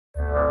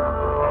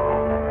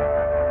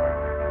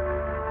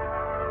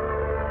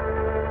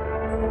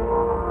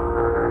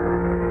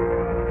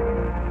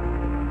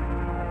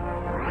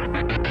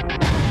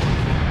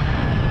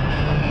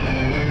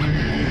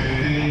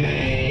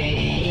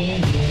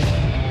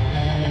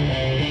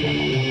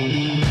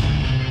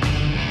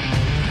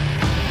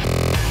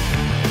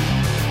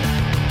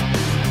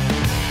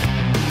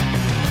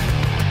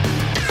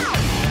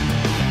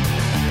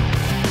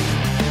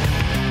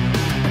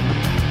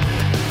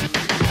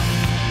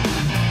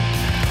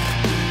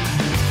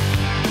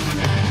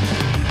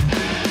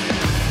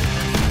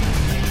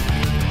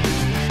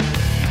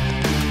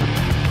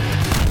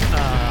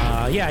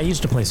I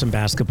used to play some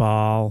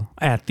basketball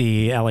at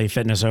the LA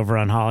Fitness over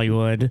on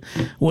Hollywood,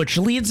 which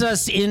leads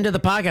us into the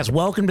podcast.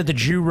 Welcome to the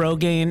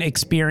Rogaine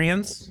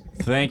experience.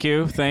 Thank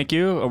you.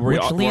 We're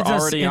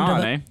already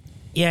on, eh?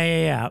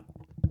 Yeah.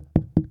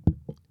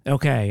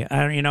 Okay.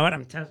 You know what?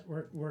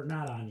 We're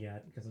not on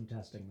yet because I'm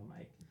testing the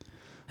mic.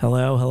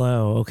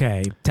 Hello.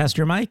 Okay. Test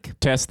your mic.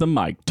 Test the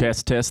mic.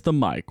 Test the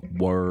mic.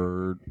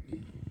 Word.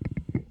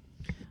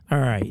 All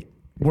right.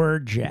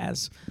 Word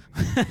jazz.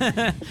 All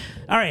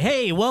right.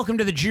 Hey, welcome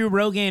to the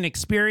Rogaine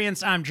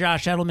experience. I'm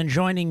Josh Edelman.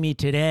 Joining me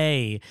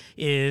today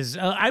is,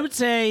 I would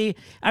say,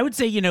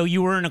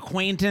 you were an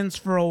acquaintance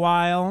for a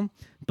while,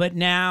 but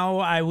now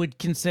I would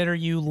consider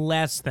you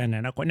less than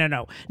an acquaintance.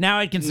 No. Now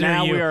I'd consider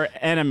now you. we are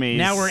enemies.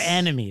 Now we're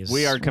enemies.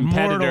 We are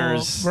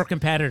competitors. We're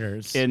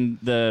competitors. In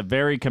the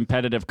very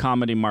competitive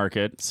comedy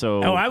market.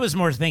 So. Oh, I was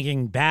more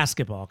thinking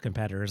basketball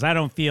competitors. I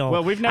don't feel.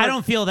 Well, I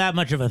don't feel that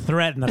much of a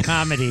threat in the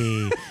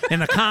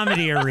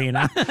comedy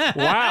arena.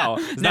 Wow.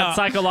 Is that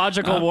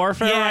psychological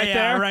warfare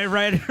there?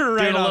 Right.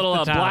 Doing a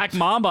little Black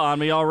Mamba on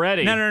me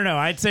already. No.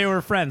 I'd say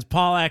we're friends.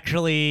 Paul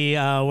actually,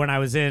 when I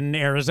was in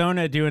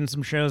Arizona doing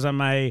some shows on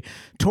my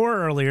tour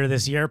earlier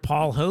this year,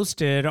 Paul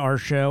hosted our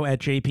show at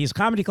JP's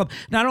Comedy Club.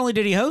 Not only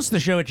did he host the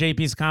show at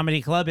JP's Comedy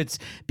Club, it's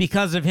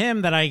because of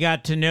him that I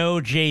got to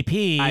know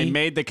JP. I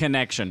made the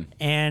connection.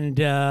 And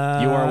you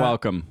are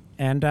welcome.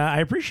 And I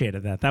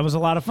appreciated that. That was a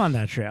lot of fun,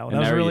 that show. That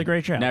was a really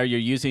great show. Now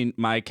you're using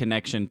my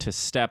connection to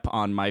step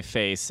on my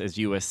face as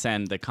you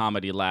ascend the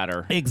comedy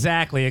ladder.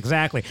 Exactly.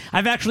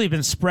 I've actually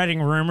been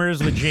spreading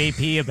rumors with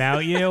JP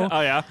about you. Oh,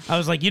 yeah? I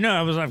was like,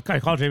 I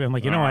called JP. I'm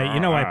like,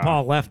 why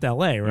Paul left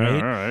LA,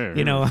 right?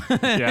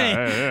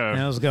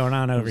 Yeah. What's going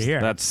on over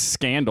here? That's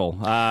scandal.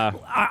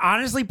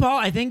 Honestly, Paul,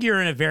 I think you're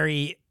in a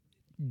very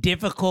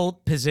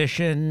difficult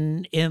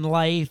position in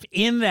life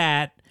in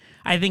that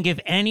I think if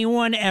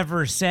anyone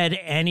ever said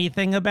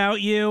anything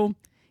about you,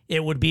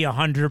 it would be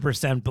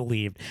 100%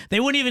 believed.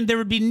 There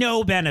would be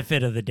no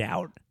benefit of the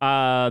doubt.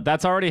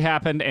 That's already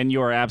happened, and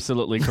you are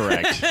absolutely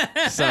correct.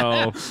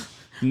 So,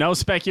 no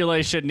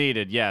speculation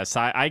needed. Yes,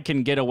 I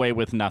can get away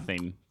with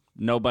nothing.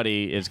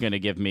 Nobody is going to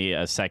give me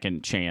a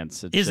second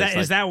chance. Is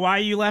that why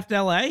you left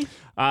LA?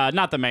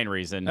 Not the main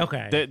reason.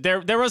 Okay.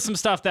 There was some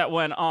stuff that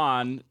went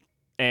on.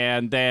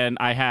 And then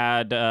I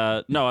had,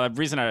 the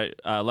reason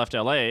I left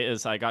LA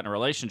is I got in a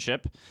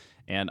relationship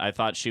and I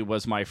thought she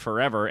was my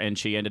forever and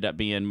she ended up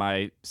being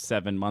my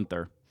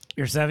 7-monther.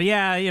 You're 7?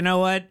 Yeah, you know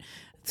what?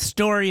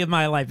 Story of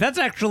my life. That's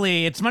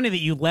actually, it's funny that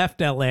you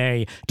left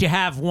LA to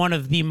have one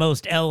of the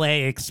most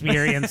LA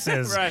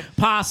experiences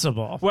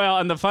possible. Well,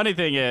 and the funny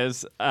thing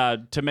is,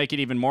 to make it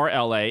even more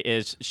LA,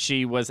 is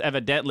she was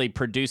evidently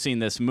producing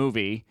this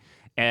movie.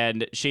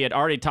 And she had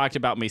already talked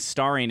about me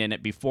starring in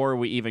it before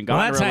we even got in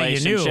a relationship.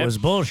 That's how you knew it was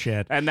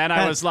bullshit. And then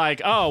I was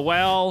like, oh,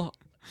 well,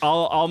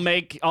 I'll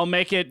make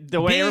it the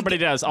way everybody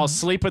does. I'll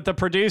sleep with the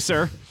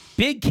producer.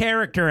 Big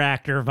character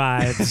actor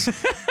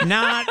vibes.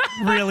 Not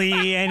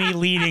really any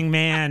leading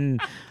man.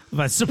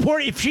 But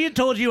support. If she had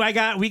told you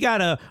we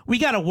got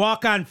a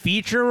walk-on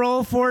feature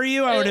role for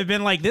you, I would have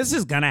been like, this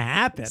is gonna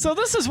happen. So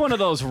this is one of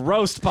those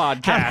roast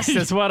podcasts.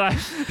 Is what I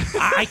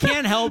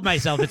can't help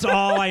myself. It's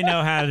all I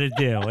know how to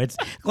do. It's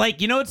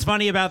like, what's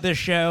funny about this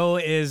show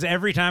is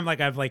every time I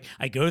go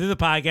through the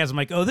podcast, I'm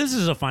like, oh, this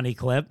is a funny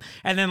clip,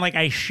 and then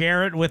I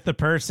share it with the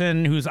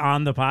person who's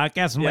on the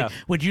podcast. I'm like,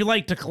 would you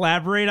like to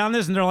collaborate on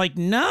this? And they're like,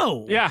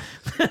 no. Yeah.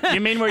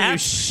 You mean where you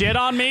shit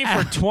on me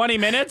for 20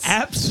 minutes?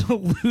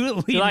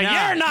 Absolutely not.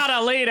 You're not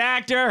a lead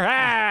actor.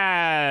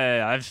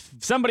 If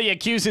somebody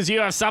accuses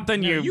you of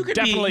something, you're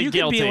definitely guilty.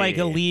 You could be like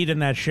a lead in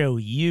that show,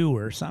 You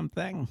or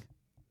something.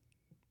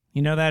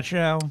 You know that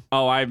show?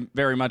 Oh, I'm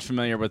very much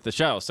familiar with the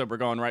show. So we're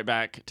going right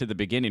back to the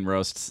beginning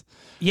roasts.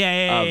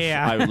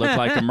 Yeah. I look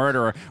like a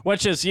murderer,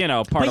 which is,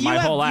 part of my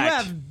whole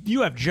act.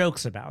 You have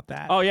jokes about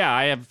that. Oh, yeah,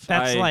 I have.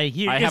 That's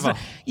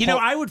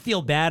I would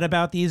feel bad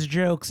about these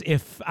jokes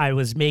if I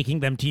was making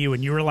them to you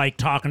and you were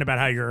talking about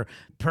how you're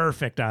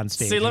perfect on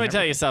stage. See, let me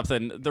tell you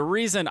something. The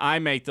reason I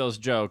make those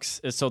jokes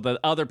is so that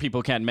other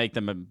people can't make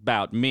them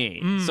about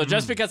me. Mm-hmm. So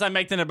just because I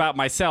make them about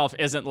myself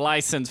isn't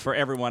license for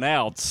everyone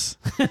else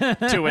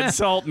to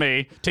insult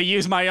me, to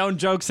use my own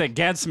jokes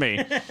against me.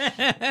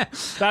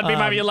 That'd be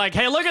maybe like,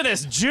 hey, look at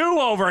this Jew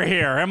over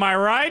here. Am I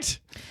right?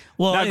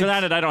 Well, now,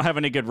 granted, I don't have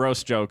any good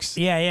roast jokes.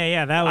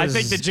 Yeah. That was. I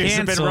think the Jews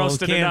have been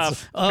roasted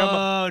enough.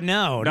 Oh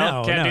no,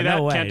 can't do that.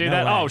 No way, can't do no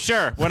that. Way. Oh,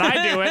 sure. When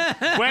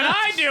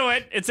I do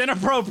it, it's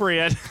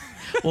inappropriate.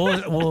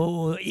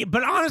 well,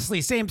 but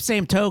honestly, same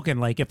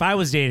token. If I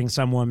was dating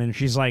some woman,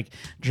 she's like,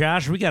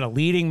 Josh, we got a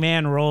leading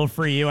man role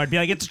for you. I'd be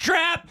like, it's a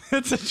trap.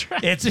 It's a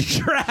trap. It's a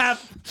trap.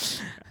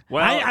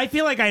 Well, I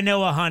feel like I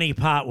know a honey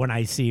pot when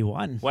I see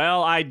one.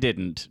 Well, I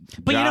didn't.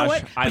 But Josh, you know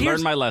what? I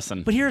learned my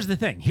lesson. But here's the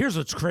thing. Here's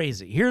what's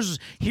crazy.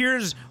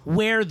 Here's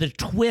where the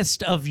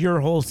twist of your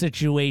whole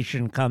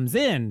situation comes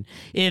in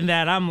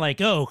that I'm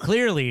like, oh,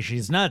 clearly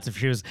she's nuts if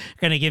she was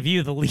going to give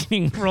you the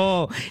leading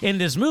role in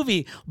this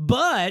movie.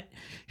 But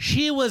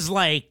she was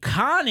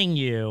conning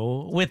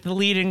you with the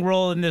leading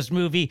role in this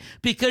movie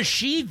because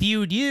she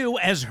viewed you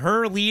as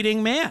her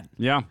leading man.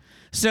 Yeah.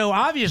 So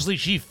obviously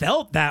she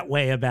felt that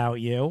way about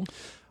you.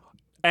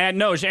 And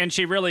no, and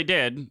she really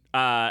did.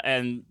 There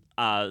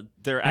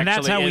And that's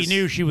actually how we is-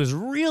 knew she was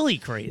really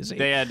crazy.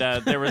 They had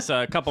there was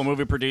a couple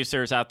movie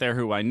producers out there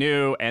who I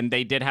knew, and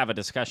they did have a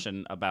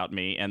discussion about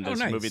me and this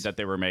nice. movie that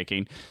they were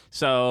making.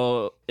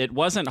 So it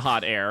wasn't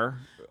hot air.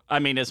 I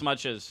mean, as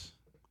much as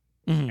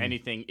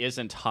anything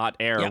isn't hot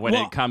air Yeah, when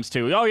well- it comes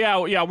to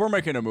we're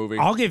making a movie.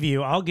 I'll give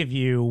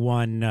you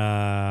one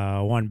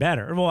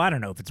better. Well, I don't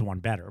know if it's one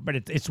better, but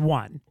it's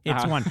one.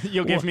 It's one.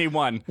 You'll give me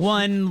one.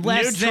 One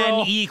less Neutral.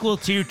 than equal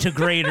to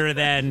greater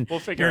than We'll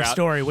figure your out.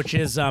 story, which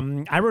is I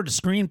wrote a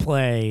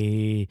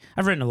screenplay.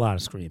 I've written a lot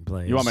of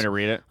screenplays. You want me to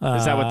read it?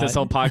 Is that what this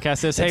whole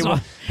podcast is? Hey, will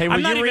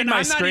I'm not you read even- my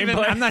I'm not even-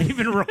 screenplay? I'm not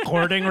even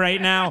recording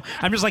right now.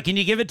 I'm just like, can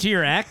you give it to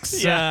your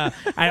ex? Yeah.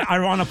 I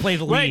want to play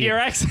the lead. Wait, your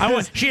ex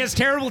She has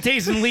terrible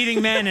taste in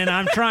leading men, and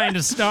I'm trying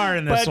to star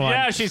in this But one.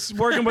 yeah, she's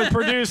working with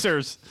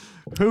producers.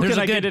 Who can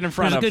I get it in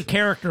front of? There's a good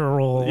character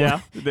role. Yeah,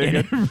 they're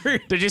in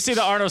good. Did you see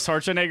the Arnold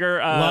Schwarzenegger?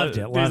 Loved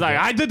it, He's loved like,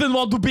 it. I didn't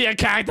want to be a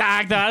character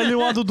actor. I only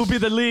wanted to be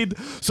the lead.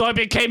 So I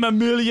became a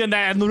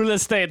millionaire in real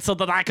estate so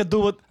that I could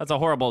do it. That's a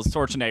horrible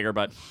Schwarzenegger,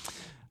 but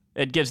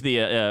it gives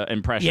the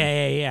impression.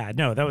 Yeah.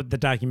 No, the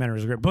documentary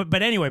was great.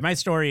 But anyway, my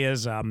story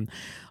is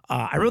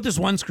I wrote this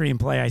one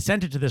screenplay. I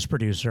sent it to this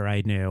producer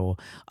I knew.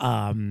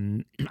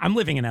 I'm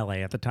living in LA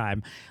at the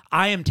time.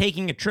 I am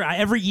taking a trip.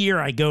 Every year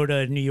I go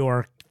to New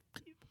York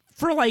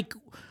for like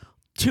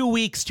 2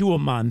 weeks to a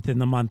month in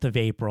the month of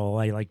April.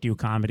 I like do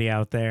comedy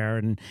out there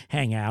and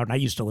hang out. And I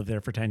used to live there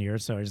for 10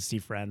 years, so I just see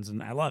friends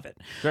and I love it.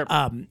 Sure.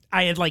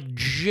 I had like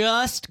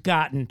just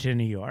gotten to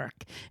New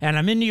York, and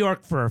I'm in New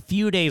York for a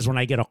few days when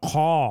I get a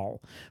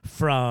call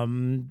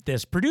from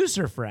this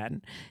producer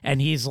friend,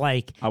 and he's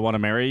like, I want to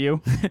marry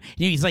you.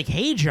 he's like,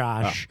 hey,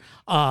 Josh,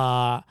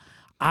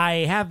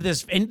 I have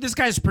this, and this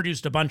guy's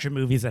produced a bunch of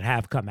movies that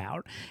have come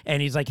out.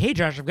 And he's like, hey,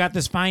 Josh, I've got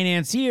this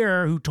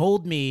financier who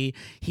told me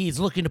he's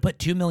looking to put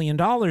 $2 million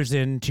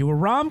into a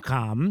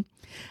rom-com.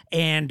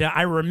 And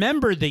I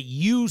remembered that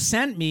you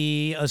sent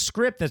me a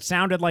script that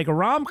sounded like a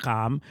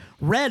rom-com,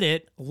 read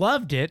it,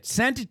 loved it,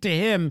 sent it to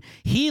him.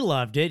 He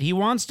loved it. He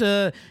wants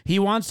to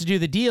do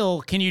the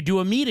deal. Can you do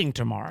a meeting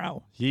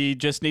tomorrow? He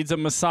just needs a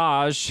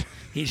massage.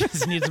 He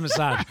just needs a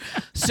massage.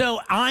 So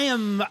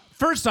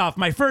first off,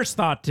 my first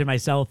thought to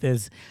myself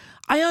is,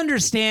 I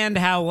understand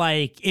how,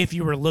 like, if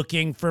you were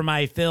looking for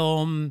my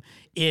film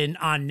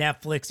on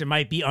Netflix, it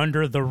might be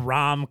under the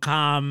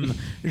rom-com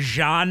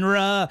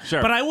genre,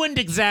 Sure. but I wouldn't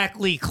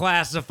exactly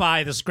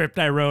classify the script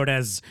I wrote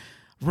as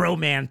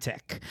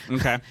romantic.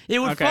 Okay. It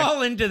would Okay.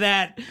 fall into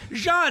that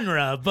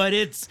genre, but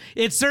it's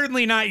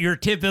certainly not your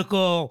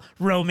typical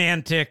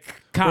romantic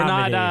comedy.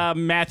 We're not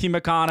Matthew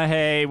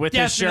McConaughey with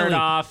his shirt Definitely-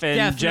 off and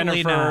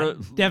definitely Jennifer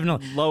not.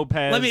 Definitely.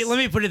 Lopez. Let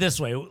me put it this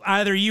way: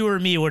 either you or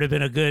me would have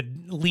been a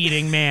good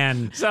leading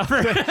man. So they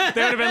would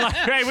have been like,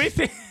 hey, we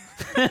think.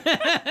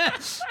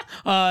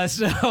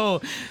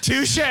 So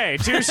Touche.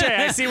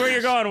 I see where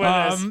you're going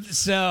with this.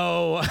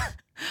 so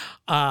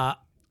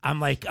I'm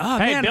like, oh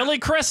Hey, man, Billy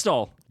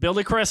Crystal.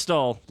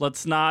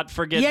 Let's not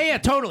forget. yeah,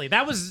 totally.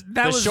 That was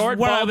short,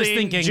 what I was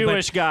balding thinking.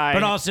 Jewish guy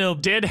but also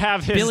did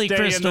have his Billy day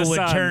Crystal in the would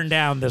sun. turn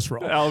down this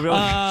role. Oh,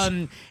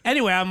 Billy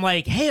Anyway, I'm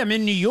like, hey, I'm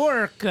in New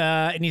York,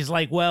 and he's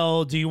like,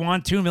 well, do you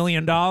want $2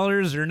 million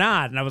or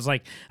not? And I was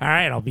like, all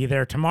right, I'll be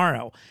there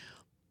tomorrow.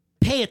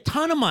 Pay a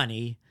ton of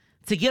money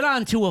to get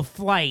onto a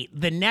flight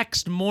the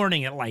next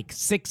morning at like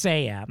 6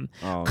 a.m.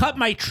 Cut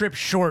my trip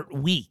short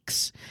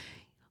weeks.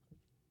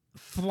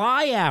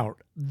 Fly out.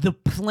 The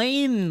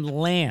plane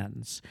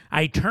lands.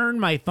 I turn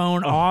my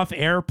phone off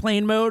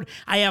airplane mode.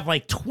 I have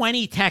like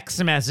 20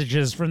 text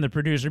messages from the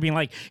producer being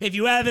like, if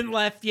you haven't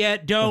left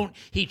yet, don't.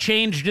 He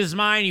changed his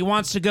mind. He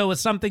wants to go with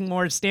something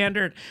more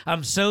standard.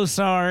 I'm so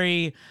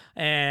sorry.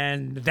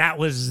 And that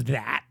was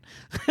that.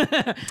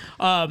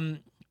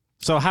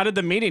 So how did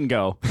the meeting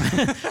go?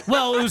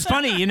 Well, it was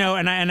funny, and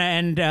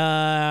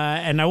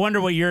I wonder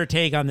what your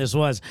take on this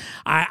was.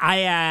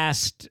 I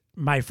asked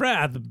my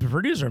friend, the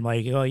producer, I'm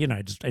like, well,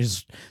 I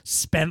just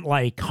spent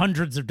like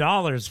hundreds of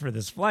dollars for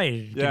this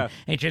flight. Yeah.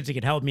 Any chance you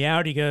could help me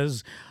out? He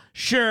goes,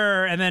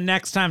 sure. And then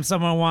next time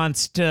someone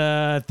wants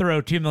to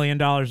throw $2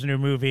 million into a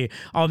movie,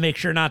 I'll make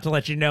sure not to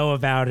let you know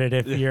about it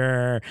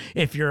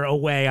if you're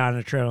away on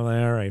a trip. I'm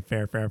like, all right,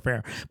 fair.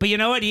 But you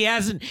know what? He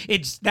hasn't.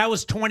 That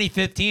was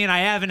 2015. I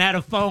haven't had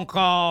a phone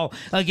call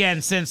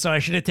again since, so I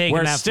should have taken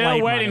We're that still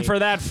flight waiting money. for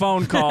that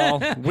phone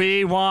call.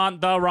 We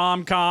want the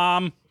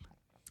rom-com.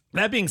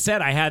 That being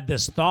said, I had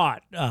this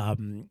thought.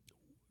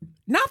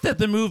 Not that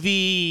the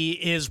movie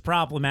is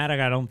problematic.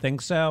 I don't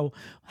think so.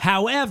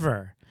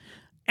 However,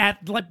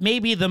 at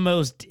maybe the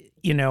most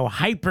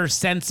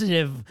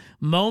hypersensitive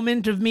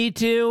moment of Me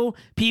Too,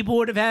 people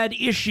would have had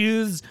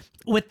issues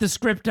with the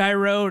script I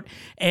wrote.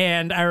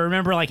 And I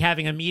remember like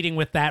having a meeting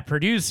with that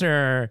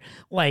producer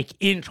like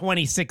in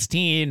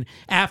 2016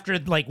 after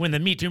like when the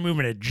Me Too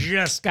movement had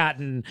just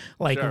gotten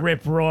like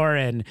rip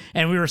roaring,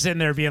 and we were sitting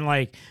there being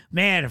like,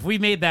 man, if we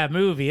made that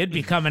movie, it'd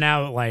be coming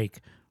out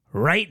like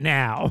right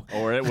now.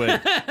 Or it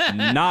would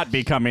not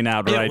be coming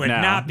out right now. It would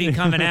not be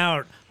coming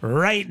out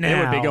right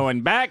now. It would be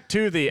going back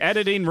to the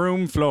editing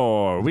room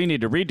floor. We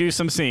need to redo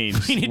some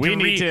scenes. We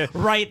need to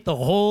write the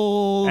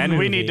whole and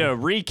movie. we need to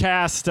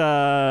recast,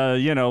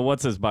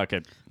 what's his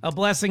bucket? A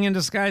blessing in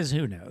disguise.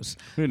 Who knows?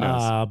 Who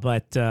knows?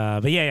 But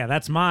yeah.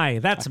 That's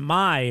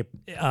my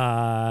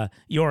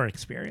your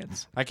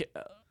experience.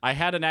 I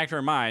had an actor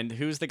in mind.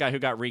 Who's the guy who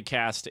got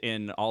recast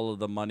in All of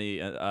the Money?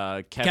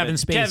 Kevin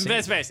Spacey. Kevin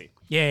Spacey.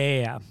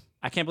 Yeah.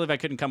 I can't believe I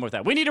couldn't come up with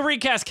that. We need to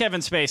recast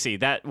Kevin Spacey.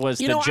 That was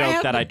the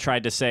joke that I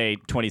tried to say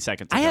 20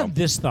 seconds ago. I had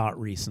this thought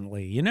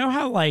recently. You know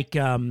how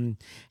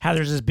how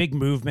there's this big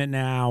movement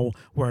now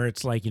where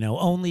it's like,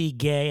 only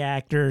gay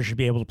actors should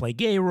be able to play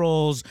gay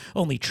roles,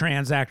 only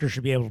trans actors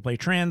should be able to play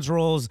trans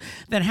roles.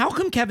 Then how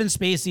come Kevin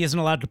Spacey isn't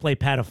allowed to play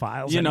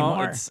pedophiles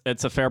anymore?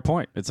 It's a fair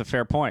point. It's a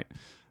fair point.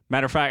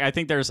 Matter of fact, I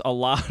think there's a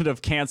lot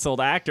of canceled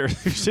actors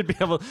who should be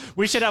able.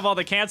 We should have all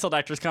the canceled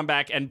actors come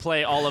back and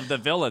play all of the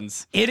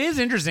villains. It is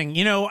interesting,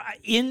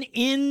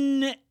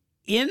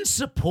 in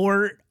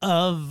support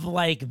of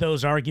like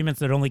those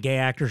arguments that only gay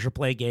actors should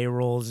play gay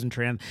roles and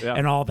trans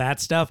and all that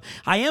stuff.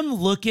 I am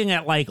looking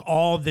at like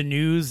all the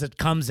news that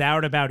comes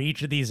out about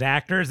each of these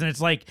actors, and it's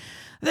like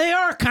they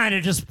are kind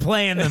of just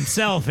playing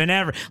themselves and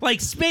like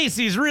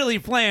Spacey's really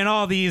playing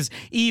all these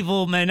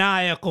evil,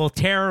 maniacal,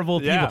 terrible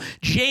people. Yeah.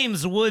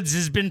 James Woods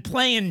has been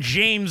playing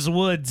James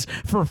Woods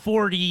for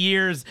 40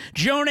 years.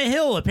 Jonah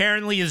Hill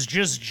apparently is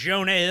just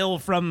Jonah Hill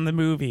from the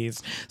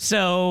movies.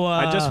 So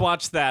I just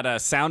watched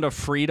that Sound of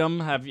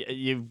Freedom. Have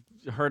you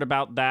heard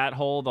about that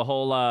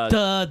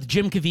the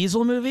Jim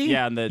Caviezel movie?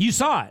 Yeah, you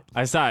saw it.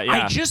 I saw it.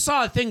 Yeah, I just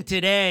saw a thing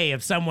today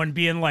of someone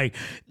being like,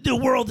 "The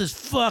world is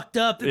fucked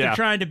up that they're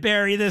trying to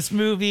bury this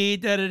movie."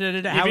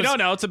 If you don't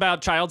know, it's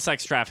about child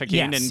sex trafficking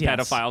and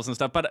pedophiles and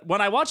stuff. But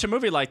when I watch a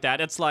movie like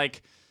that, it's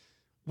like,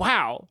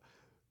 wow,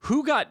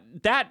 who got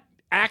that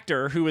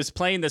actor who was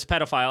playing this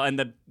pedophile?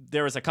 And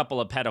there was a couple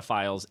of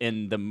pedophiles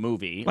in the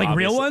movie. Like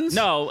obviously. real ones?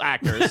 No,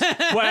 actors.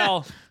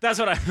 Well, that's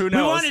what who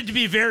knows. We wanted to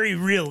be very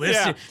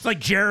realistic. Yeah. It's like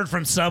Jared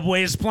from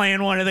Subway is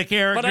playing one of the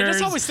characters. But I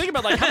just always think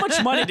about like how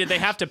much money did they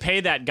have to pay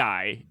that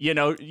guy,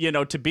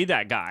 to be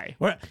that guy?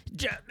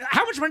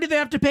 How much money did they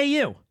have to pay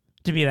you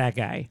to be that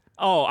guy?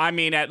 Oh, I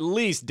mean, at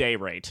least day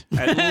rate.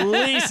 At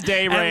least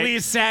day rate. At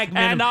least SAG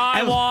minimum. And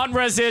I want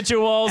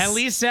residuals. At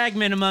least SAG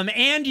minimum.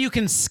 And you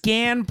can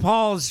scan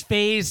Paul's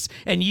face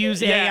and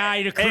use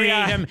AI to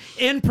create him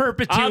in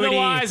perpetuity.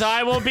 Otherwise,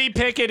 I will be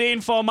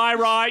picketing for my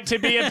right to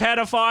be a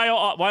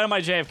pedophile. Why am I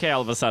JFK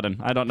all of a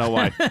sudden? I don't know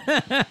why.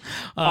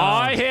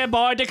 I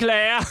hereby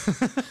declare.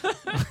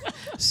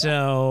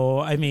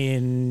 So, I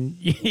mean...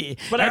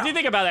 But I do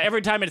think about that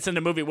every time it's in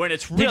the movie when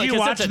it's really... Did you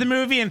watch the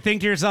movie and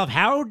think to yourself,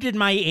 how did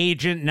my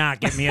agent not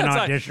get me an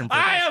audition for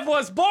this? I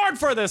was born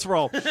for this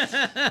role. But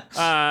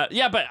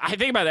I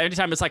think about it every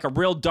time it's like a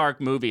real dark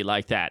movie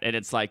like that. And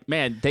it's like,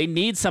 man, they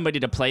need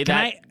somebody to play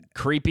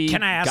creepy guy.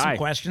 Can I ask some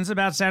questions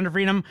about Sound of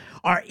Freedom?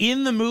 Are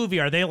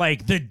they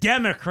like the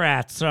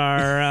Democrats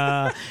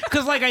are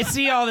because like I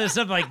see all this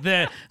stuff like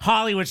the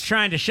Hollywood's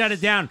trying to shut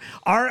it down.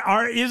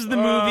 Is the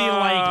movie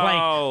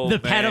like the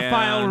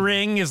pedophile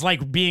ring is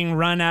like being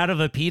run out of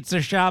a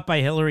pizza shop by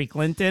Hillary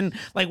Clinton?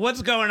 Like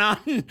what's going on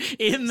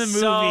in the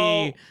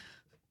movie?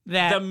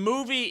 The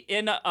movie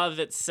in of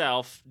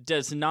itself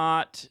there's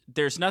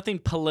nothing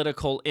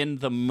political in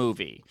the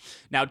movie.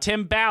 Now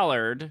Tim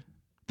Ballard,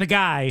 the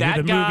guy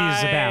who the movie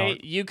is about.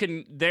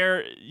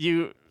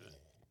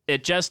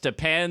 It just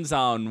depends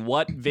on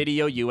what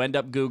video you end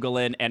up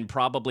Googling, and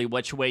probably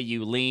which way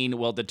you lean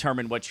will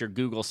determine what your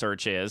Google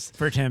search is.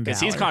 For Tim Ballard. Because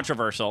he's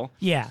controversial.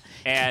 Yeah.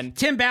 And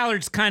Tim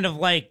Ballard's kind of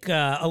like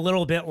a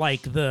little bit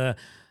like the...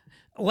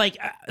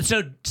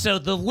 So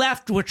the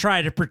left would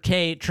try to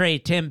portray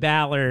Tim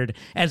Ballard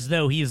as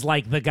though he's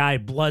like the guy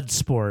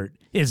Bloodsport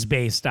is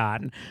based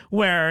on,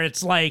 where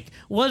it's like,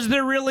 was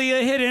there really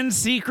a hidden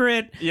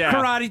secret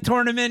karate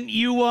tournament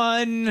you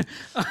won?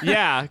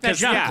 Yeah, that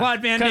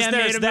Jean-Claude Van Damme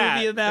made a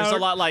movie about. There's a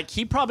lot like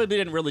he probably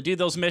didn't really do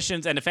those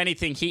missions, and if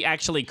anything, he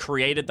actually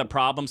created the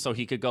problem so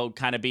he could go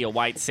kind of be a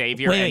white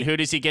savior. Wait. And who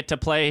does he get to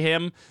play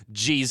him?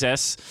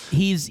 Jesus.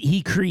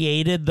 He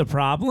created the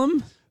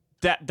problem?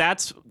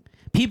 That's.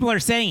 People are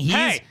saying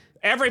Hey,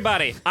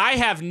 everybody, I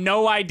have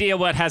no idea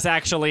what has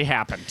actually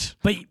happened.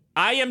 But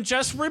I am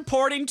just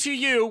reporting to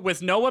you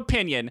with no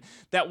opinion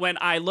that when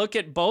I look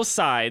at both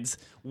sides,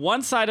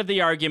 one side of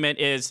the argument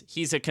is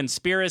he's a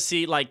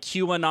conspiracy, like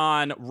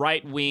QAnon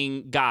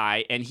right-wing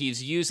guy, and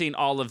he's using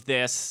all of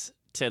this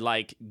to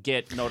like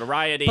get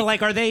notoriety. But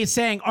like, are they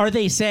saying?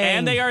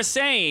 And they are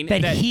saying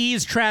that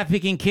he's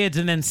trafficking kids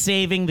and then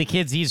saving the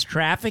kids he's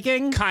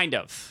trafficking? Kind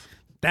of.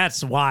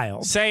 That's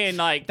wild. Saying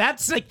like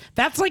that's like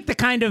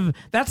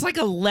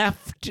a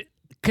left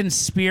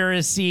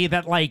conspiracy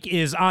that like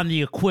is on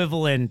the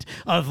equivalent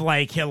of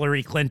like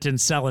Hillary Clinton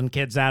selling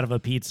kids out of a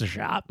pizza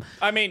shop.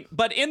 I mean,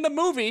 but in the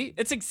movie,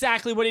 it's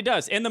exactly what he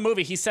does. In the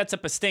movie, he sets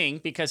up a sting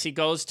because he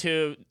goes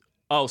to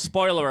Oh,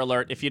 spoiler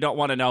alert! If you don't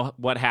want to know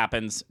what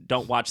happens,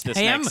 don't watch this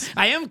next.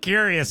 I am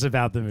curious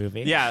about the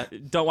movie. Yeah,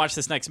 don't watch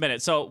this next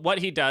minute. So what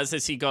he does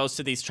is he goes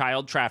to these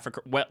child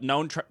traffickers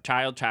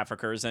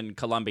in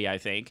Colombia, I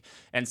think,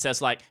 and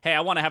says like, "Hey,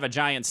 I want to have a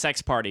giant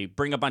sex party.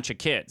 Bring a bunch of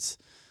kids."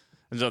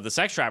 And so the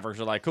sex traffickers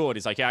are like, cool. And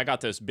he's like, yeah, I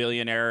got this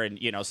billionaire. And,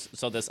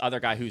 so this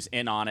other guy who's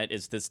in on it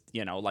is this,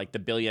 like the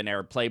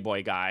billionaire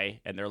playboy guy.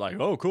 And they're like,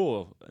 oh,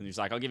 cool. And he's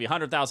like, I'll give you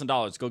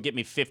 $100,000. Go get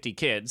me 50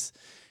 kids.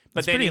 But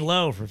it's pretty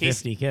low for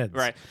 50 kids.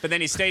 Right. But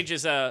then he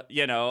stages a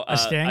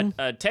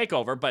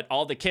takeover. But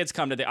all the kids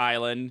come to the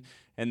island.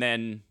 And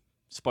then,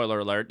 spoiler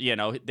alert,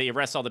 they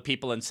arrest all the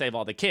people and save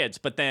all the kids.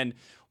 But then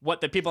what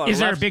the people on the left... Is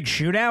there a big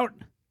shootout?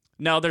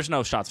 No, there's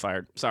no shots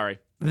fired. Sorry.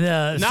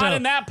 Not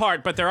in that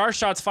part, but there are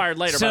shots fired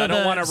later. But I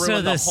don't want to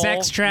ruin the whole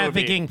sex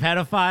trafficking movie.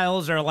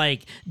 Pedophiles are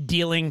like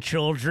dealing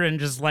children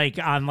just like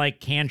on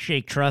like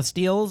handshake trust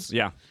deals.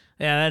 Yeah,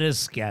 that is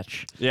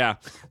sketch. Yeah,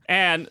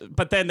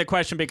 but then the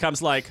question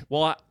becomes like,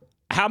 well,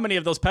 how many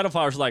of those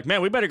pedophiles are like,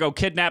 man, we better go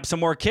kidnap some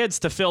more kids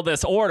to fill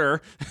this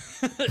order?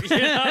 You know what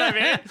I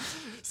mean?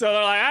 So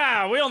they're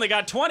like, we only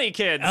got 20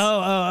 kids.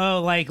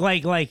 Like,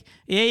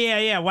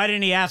 yeah. Why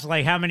didn't he ask,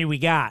 like, how many we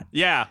got?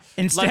 Yeah.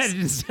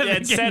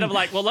 Instead of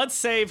like, well, let's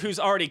save who's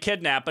already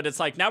kidnapped, but it's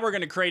like, now we're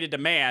going to create a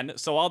demand.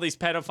 So all these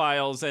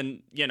pedophiles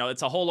and,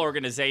 it's a whole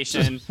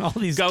organization. All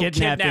these go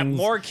kidnap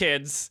more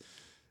kids.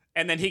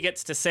 And then he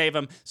gets to save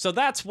them. So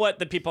that's what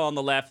the people on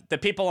the left, the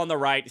people on the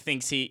right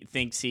thinks he's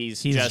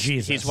just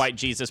Jesus. He's white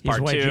Jesus part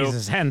white 2.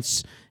 Jesus,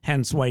 hence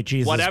white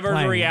Jesus. Whatever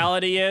playing. the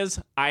reality is,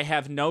 I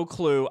have no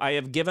clue. I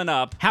have given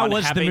up. How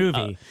was the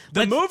movie?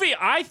 The movie,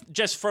 I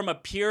just from a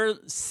pure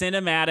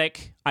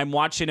cinematic, I'm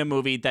watching a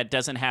movie that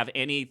doesn't have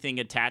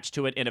anything attached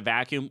to it in a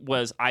vacuum.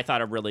 I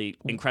thought a really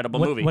incredible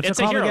movie. What's it's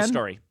it a called hero again?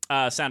 story.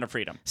 Sound of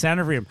Freedom. Sound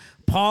of Freedom.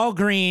 Paul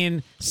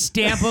Green,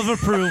 stamp of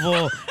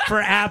approval for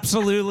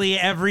absolutely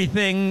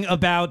everything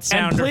about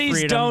Sound of Freedom. And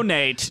please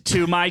donate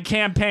to my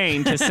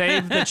campaign to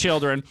save the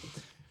children.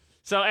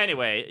 So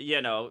anyway,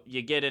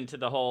 you get into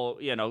the whole,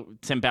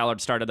 Tim Ballard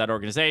started that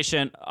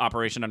organization,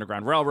 Operation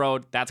Underground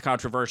Railroad. That's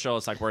controversial.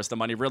 It's like, where's the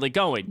money really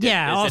going?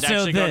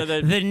 Also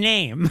the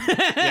name.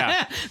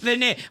 Yeah. The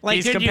name. Like,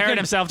 he's comparing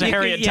himself to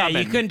Harriet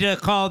Tubman. You couldn't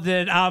have called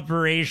it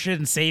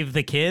Operation Save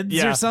the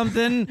Kids or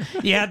something.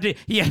 You have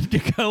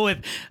to go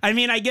with, I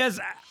mean, I guess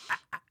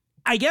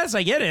I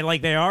get it.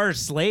 Like, they are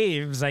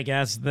slaves, I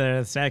guess,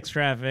 the sex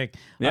traffic.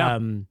 Yeah.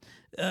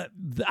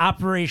 The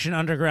Operation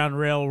Underground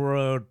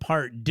Railroad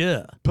Part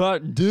 2.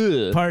 Part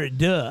 2.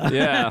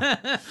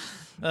 Yeah.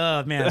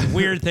 Oh, man.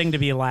 Weird thing to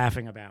be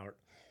laughing about.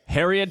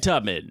 Harriet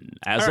Tubman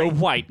as a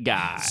white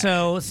guy.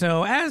 So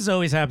as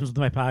always happens with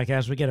my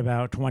podcast, we get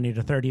about 20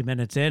 to 30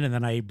 minutes in, and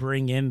then I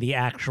bring in the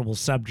actual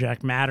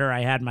subject matter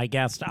I had my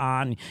guest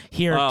on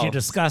here to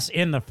discuss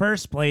in the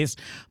first place.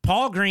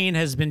 Paul Green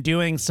has been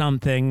doing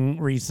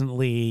something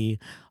recently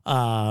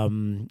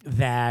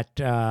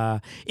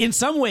that in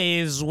some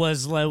ways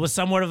was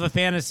somewhat of a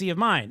fantasy of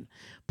mine.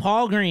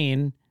 Paul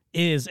Green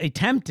is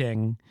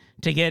attempting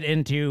to get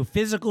into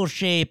physical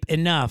shape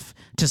enough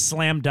to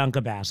slam dunk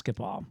a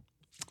basketball.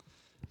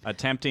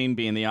 Attempting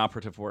being the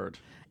operative word.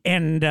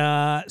 And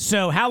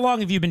so how long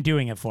have you been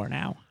doing it for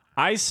now?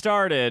 I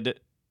started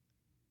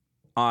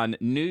on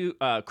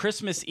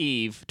Christmas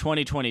Eve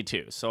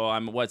 2022. So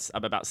I'm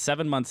about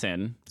 7 months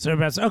in. So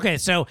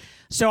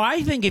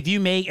I think if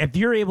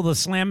you're able to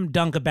slam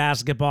dunk a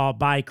basketball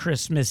by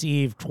Christmas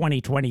Eve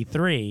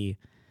 2023,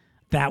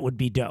 that would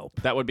be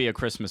dope. That would be a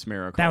Christmas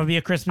miracle. That would be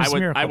a Christmas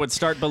miracle. I would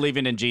start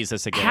believing in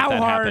Jesus again. How if that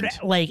hard?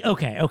 happened. Like,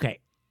 okay.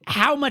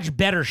 How much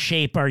better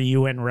shape are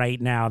you in right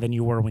now than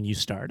you were when you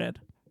started?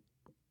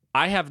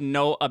 I have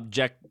no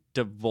objective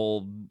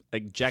standard.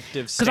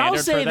 Because I'll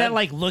say that,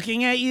 like,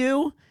 looking at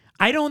you,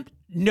 I don't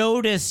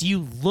notice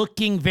you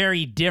looking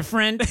very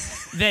different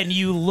than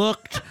you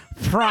looked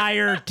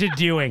prior to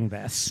doing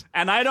this.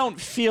 And I don't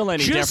feel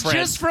any different.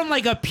 Just from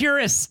like a pure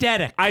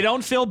aesthetic. I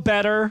don't feel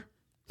better.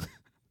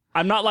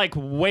 I'm not like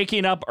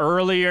waking up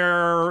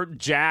earlier,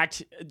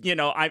 jacked.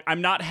 I'm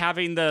not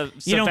having the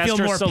You don't feel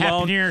more Stallone.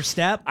 pep in your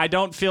step? I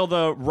don't feel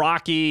the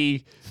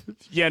Rocky,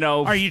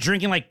 Are you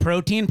drinking like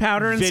protein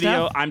powder and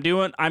video.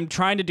 stuff? I'm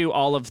trying to do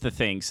all of the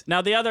things.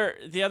 Now the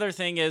other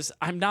thing is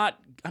I'm not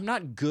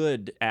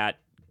good at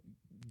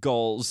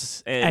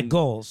goals and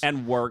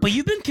work. But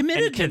you've been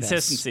committed and to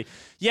consistency.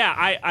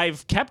 Yeah,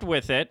 I've kept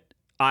with it.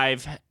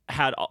 I've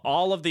had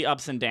all of the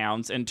ups and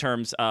downs in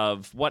terms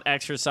of what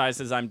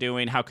exercises I'm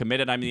doing, how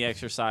committed I'm to the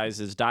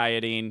exercises,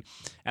 dieting,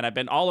 and I've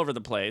been all over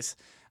the place.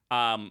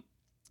 My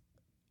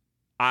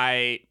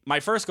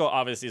first goal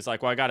obviously is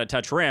like, well, I got to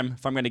touch rim.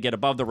 If I'm going to get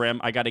above the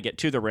rim, I got to get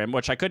to the rim,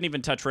 which I couldn't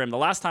even touch rim. The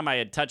last time I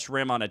had touched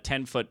rim on a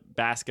 10-foot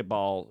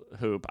basketball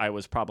hoop, I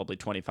was probably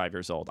 25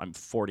 years old. I'm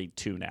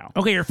 42 now.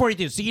 Okay, you're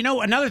 42.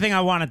 So another thing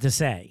I wanted to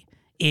say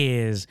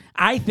is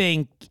I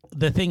think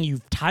the thing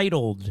you've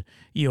titled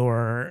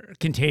your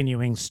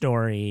continuing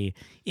story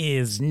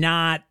is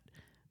not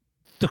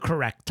the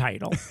correct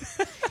title.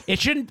 It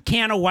shouldn't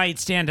can a white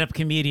stand-up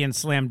comedian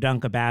slam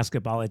dunk a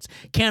basketball. It's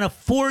can a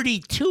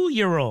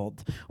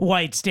 42-year-old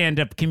white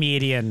stand-up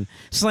comedian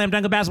slam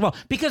dunk a basketball?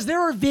 Because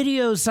there are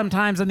videos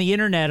sometimes on the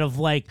internet of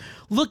like,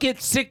 look at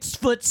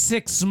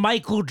 6'6"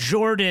 Michael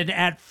Jordan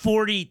at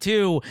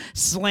 42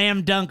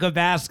 slam dunk a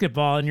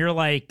basketball, and you're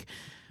like,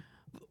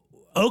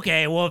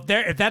 okay, well,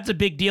 if that's a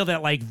big deal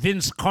that like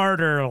Vince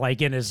Carter, like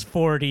in his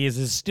 40s,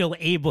 is still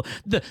able,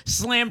 the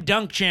slam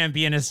dunk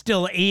champion is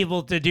still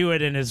able to do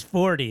it in his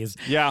 40s.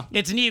 Yeah.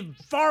 It's an even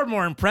far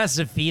more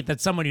impressive feat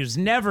that someone who's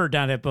never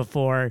done it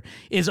before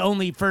is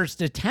only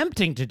first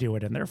attempting to do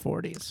it in their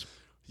 40s.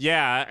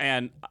 Yeah,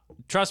 and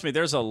trust me,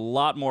 there's a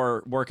lot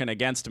more working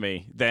against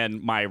me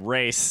than my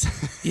race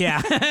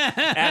Yeah.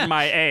 and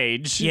my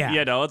age. Yeah.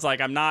 You know, it's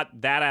like I'm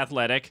not that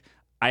athletic.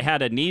 I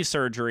had a knee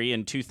surgery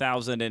in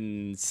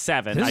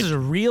 2007.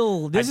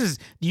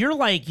 You're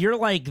like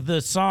the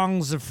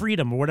Songs of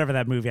Freedom or whatever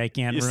that movie, I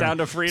can't remember.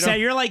 Sound of Freedom? So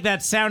you're like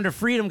that Sound of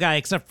Freedom guy,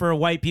 except for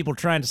white people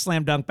trying to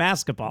slam dunk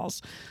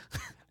basketballs.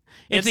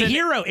 It's a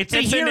hero. It's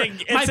a hero.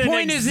 My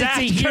point is, it's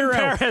a hero.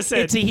 Comparison.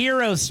 It's a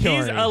hero story.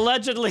 He's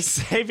allegedly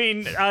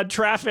saving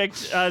trafficked,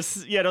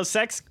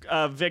 sex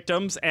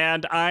victims,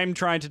 and I'm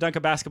trying to dunk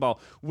a basketball.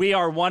 We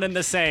are one and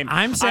the same.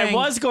 I'm saying I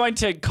was going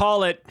to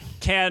call it,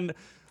 can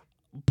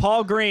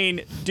Paul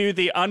Green do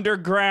the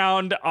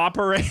underground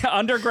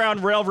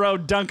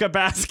railroad dunk a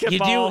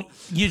basketball?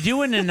 You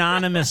do an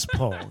anonymous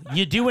poll.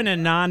 You do an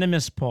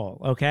anonymous poll,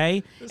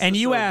 okay? And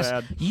you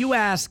ask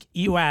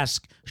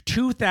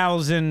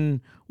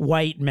 2,000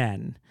 white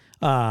men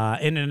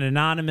in an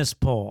anonymous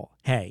poll,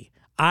 hey,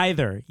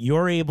 either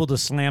you're able to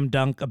slam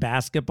dunk a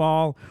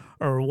basketball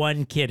or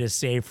one kid is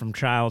saved from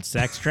child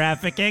sex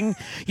trafficking.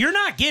 You're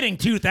not getting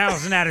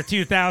 2,000 out of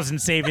 2,000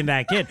 saving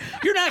that kid.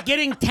 You're not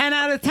getting 10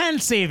 out of 10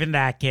 saving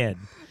that kid.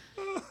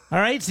 All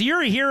right, so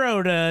you're a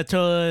hero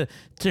to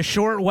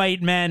short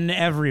white men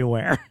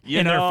everywhere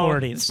in their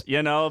 40s.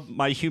 You know,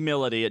 my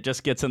humility, it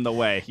just gets in the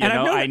way. And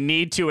I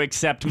need to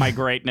accept my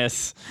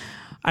greatness.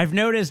 I've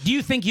noticed, do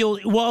you think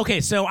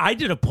so I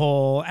did a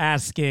poll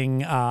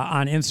asking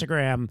on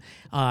Instagram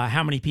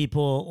how many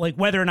people, like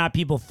whether or not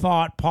people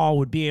thought Paul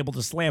would be able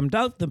to slam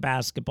dunk the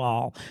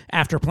basketball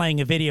after playing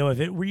a video of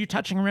it. Were you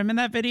touching rim in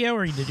that video,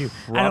 or did you?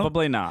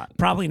 Probably not.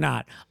 Probably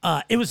not.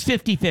 It was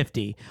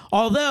 50-50.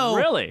 Although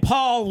really?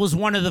 Paul was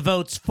one of the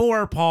votes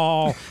for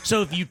Paul,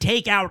 so if you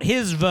take out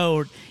his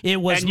vote,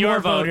 it was and more your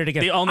vote, voted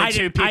against. The only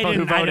two people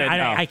who voted.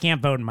 I can't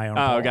vote in my own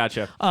poll. Oh,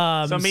 gotcha.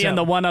 So me and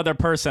the one other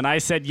person, I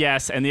said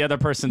yes, and the other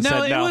person said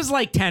no. No, it was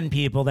like 10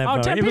 people that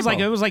voted. 10 it was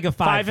people. like a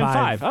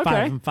 5-5.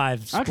 Okay.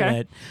 5-5 split.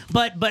 Okay.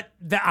 But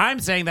I'm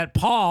saying that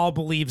Paul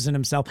believes in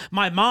himself.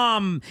 My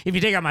mom, if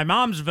you take out my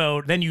mom's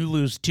vote, then you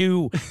lose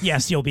 2.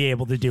 Yes, you'll be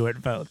able to do it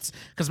votes.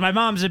 Because my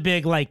mom's a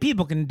big, like,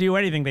 people can do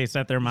anything they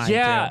set their mind to.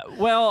 Yeah,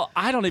 well,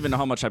 I don't even know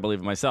how much I believe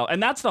in myself.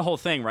 And that's the whole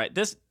thing, right?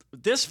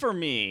 This for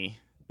me,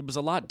 it was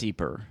a lot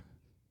deeper.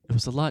 It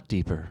was a lot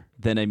deeper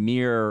than a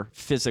mere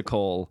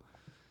physical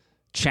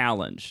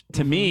challenge.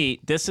 To me,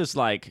 this is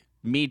like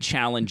me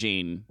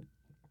challenging,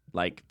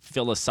 like,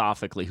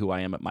 philosophically who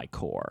I am at my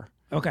core.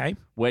 Okay.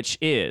 Which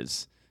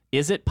is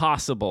it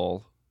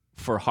possible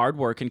for hard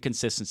work and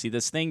consistency,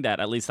 this thing that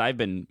at least I've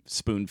been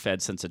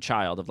spoon-fed since a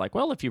child of like,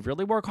 well, if you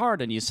really work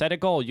hard and you set a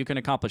goal, you can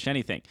accomplish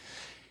anything.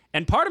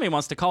 And part of me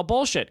wants to call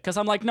bullshit because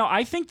I'm like, no,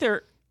 I think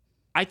there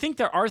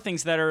are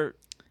things that are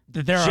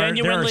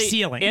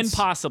genuinely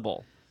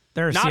impossible.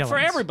 There are not ceilings. For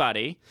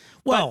everybody.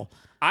 Well,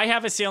 I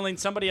have a ceiling.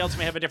 Somebody else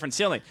may have a different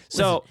ceiling.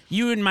 So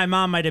you and my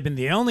mom might have been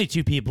the only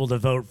 2 people to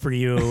vote for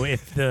you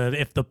if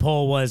the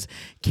poll was,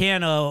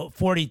 can a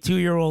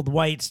 42-year-old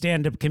white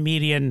stand-up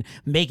comedian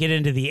make it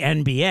into the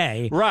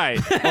NBA? Right.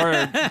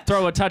 Or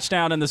throw a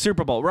touchdown in the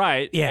Super Bowl.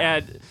 Right. Yeah.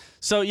 And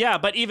so, yeah,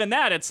 but even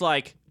that, it's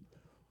like,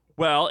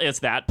 well, is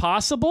that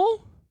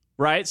possible?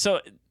 Right. So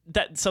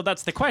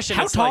that's the question.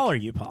 How tall are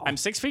you, Paul? I'm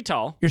 6 feet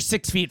tall. You're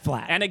 6 feet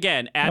flat. And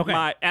again,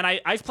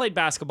 I've played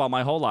basketball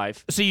my whole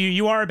life. So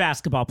you are a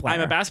basketball player.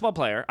 I'm a basketball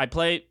player. I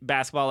play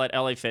basketball at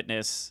LA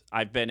Fitness.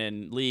 I've been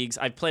in leagues.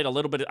 I've played a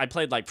little bit. I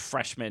played like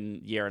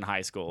freshman year in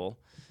high school.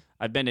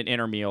 I've been in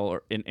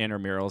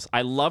intramurals.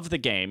 I love the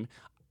game.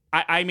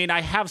 I mean,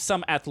 I have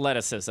some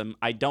athleticism.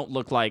 I don't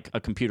look like a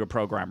computer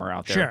programmer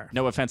out there. Sure.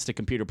 No offense to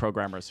computer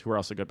programmers who are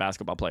also good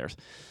basketball players.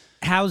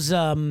 How's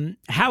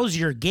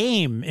your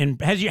game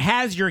and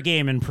has your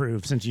game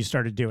improved since you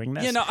started doing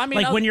this? You know, I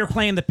mean, like when you're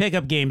playing the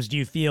pickup games, do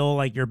you feel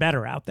like you're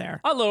better out there?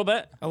 A little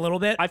bit. A little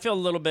bit. I feel a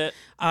little bit.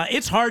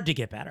 It's hard to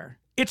get better.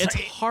 It's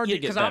hard to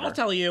get better. Because I'll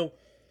tell you,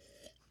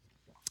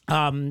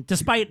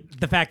 despite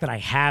the fact that I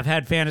have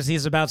had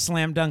fantasies about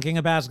slam dunking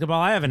a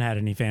basketball, I haven't had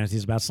any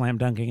fantasies about slam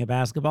dunking a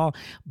basketball.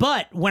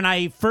 But when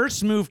I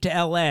first moved to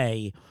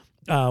LA,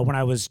 when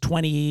I was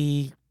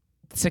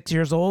 26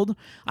 years old,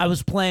 I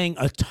was playing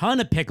a ton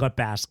of pickup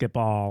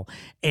basketball,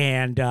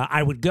 and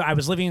I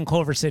was living in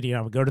Culver City, and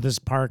I would go to this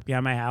park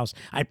behind my house.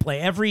 I'd play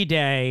every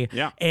day.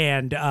 Yeah.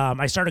 And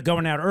I started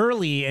going out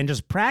early and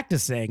just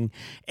practicing.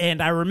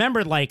 And I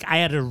remembered, like, I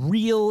had a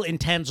real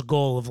intense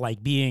goal of,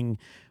 like, being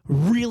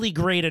really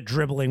great at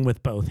dribbling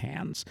with both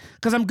hands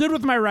because I'm good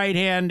with my right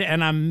hand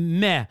and I'm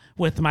meh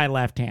with my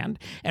left hand.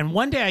 And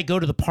one day I go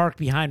to the park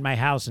behind my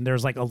house and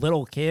there's like a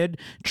little kid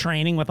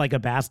training with like a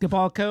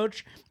basketball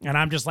coach, and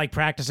I'm just like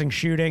practicing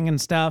shooting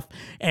and stuff.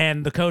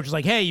 And the coach is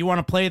like, "Hey, you want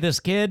to play this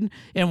kid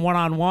in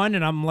one-on-one?"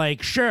 And I'm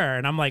like, "Sure."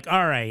 And I'm like,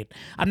 "All right,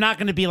 I'm not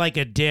going to be like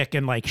a dick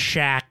and like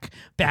Shaq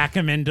back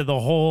him into the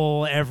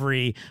hole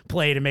every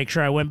play to make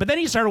sure I win." But then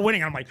he started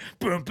winning. And I'm like,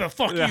 "Boom,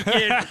 fuck you,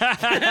 kid."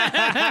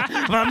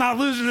 But I'm not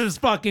losing to this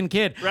fucking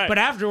kid. Right. But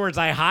afterwards,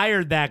 I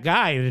hired that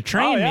guy to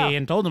train me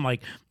and told him,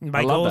 like,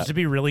 my goal is to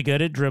be really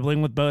good at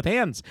dribbling with both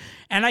hands.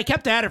 And I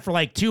kept at it for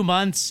like 2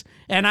 months,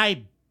 and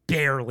I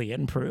barely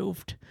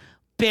improved.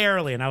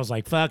 Barely. And I was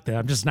like, fuck that.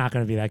 I'm just not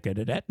going to be that good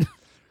at it.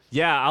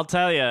 Yeah, I'll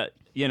tell you,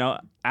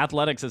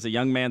 athletics is a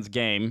young man's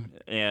game.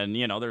 And,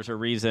 there's a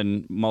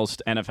reason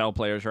most NFL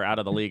players are out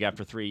of the league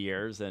after 3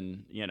 years.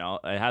 And, it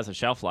has a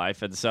shelf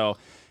life. And so...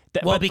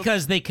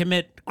 because they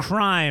commit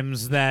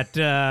crimes that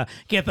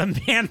get them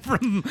banned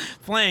from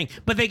playing.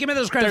 But they commit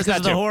those crimes because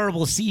of the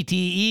horrible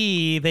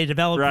CTE they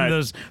developed in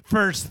those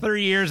first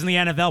 3 years in the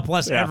NFL,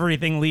 plus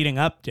everything leading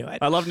up to it.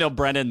 I love Neil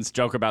Brennan's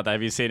joke about that.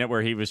 Have you seen it?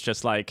 Where he was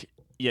just like,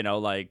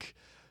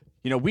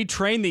 we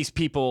train these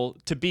people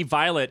to be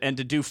violent and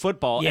to do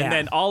football, and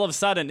then all of a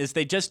sudden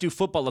they just do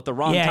football at the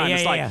wrong time.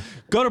 It's like,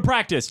 go to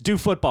practice, do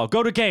football.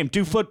 Go to game,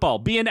 do football.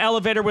 Be in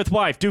elevator with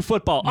wife, do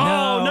football. No,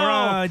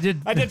 I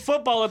did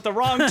football at the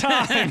wrong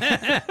time.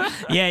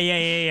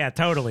 Yeah.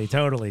 Totally.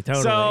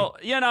 So,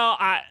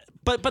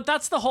 but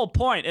that's the whole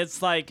point.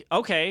 It's like,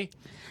 okay,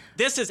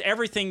 this is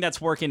everything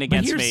that's working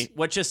against me,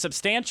 which is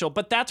substantial,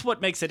 but that's what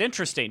makes it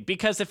interesting.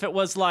 Because if it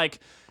was like,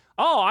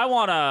 oh, I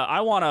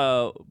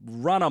wanna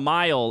run a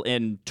mile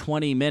in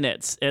 20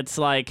 minutes. It's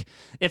like,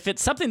 if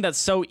it's something that's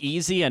so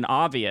easy and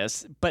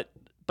obvious, but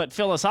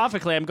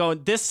philosophically, I'm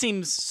going, this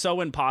seems so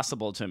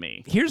impossible to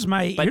me.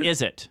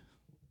 Is it?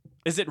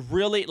 Is it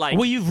really like?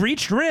 Well, you've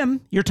reached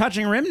rim. You're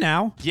touching rim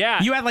now.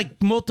 Yeah. You had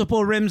like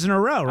multiple rims in a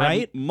row,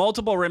 right?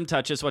 Multiple rim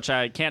touches, which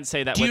I can't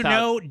say that. Do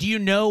you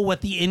know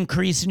what the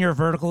increase in your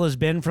vertical has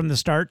been from the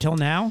start till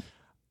now?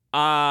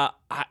 I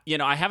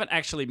haven't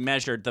actually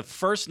measured. The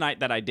first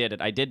night that I did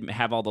it, I didn't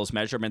have all those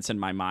measurements in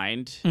my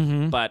mind,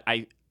 but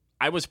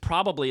I was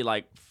probably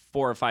like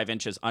 4 or 5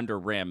 inches under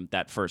rim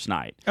that first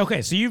night.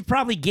 Okay, so you've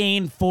probably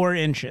gained 4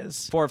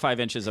 inches. 4 or 5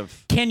 inches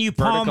of Can you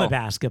palm vertical. a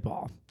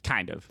basketball?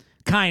 Kind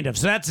of.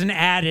 So that's an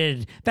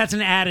added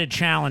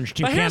challenge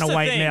to can a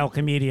white male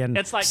comedian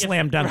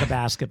slam dunk a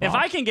basketball. If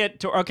I can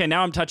get to, okay,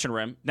 now I'm touching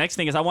rim. Next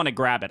thing is I want to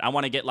grab it. I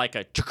want to get like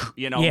a, pull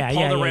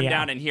the rim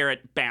down and hear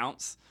it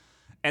bounce.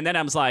 And then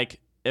I was like,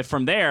 if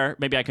from there,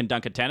 maybe I can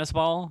dunk a tennis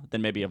ball,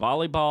 then maybe a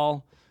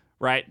volleyball,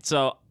 right?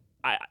 So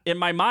in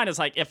my mind, it's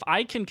like, if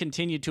I can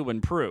continue to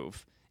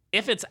improve,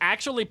 if it's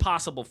actually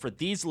possible for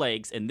these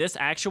legs in this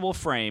actual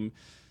frame,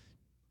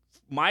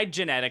 my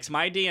genetics,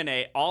 my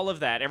DNA, all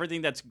of that,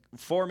 everything that's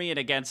for me and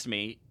against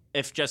me,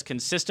 if just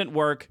consistent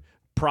work,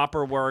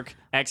 proper work,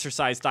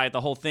 exercise, diet,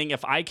 the whole thing,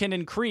 if I can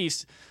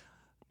increase,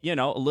 a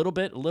little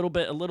bit.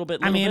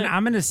 I mean,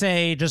 I'm going to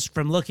say, just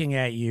from looking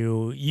at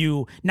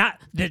you, I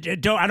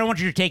don't want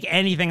you to take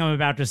anything I'm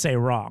about to say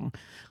wrong.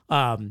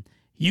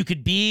 You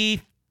could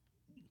be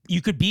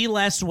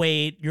less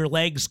weight. Your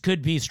legs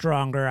could be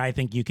stronger. I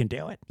think you can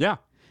do it. Yeah.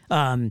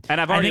 And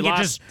I've already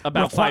lost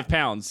about 5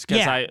 pounds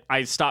because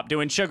I stopped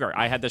doing sugar.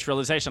 I had this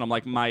realization. I'm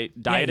like, my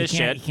diet is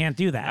shit. You can't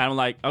do that. And I'm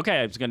like, okay,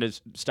 I'm just going to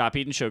stop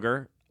eating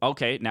sugar.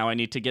 Okay, now I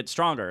need to get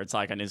stronger. It's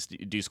like I need to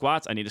do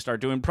squats. I need to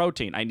start doing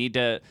protein. I need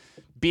to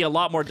be a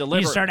lot more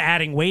deliberate. You start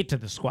adding weight to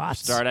the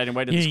squats. There's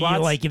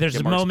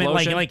a moment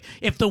like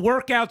if the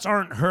workouts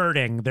aren't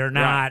hurting, they're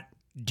not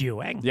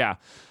doing. Yeah.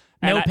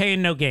 No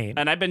pain, no gain.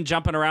 And I've been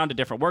jumping around to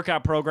different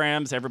workout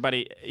programs.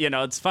 Everybody,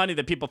 it's funny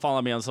that people follow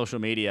me on social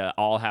media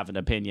all have an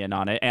opinion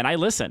on it, and I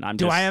listen.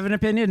 Do I have an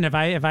opinion? If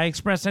I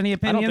express any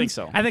opinions? I don't think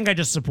so. I think I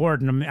just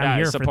support, and I'm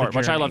here for the journey.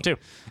 Which I love too.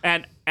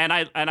 And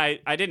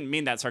I didn't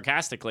mean that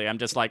sarcastically. I'm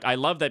just like, I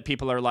love that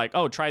people are like,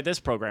 oh, try this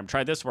program,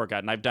 try this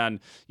workout. And I've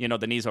done,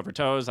 the knees over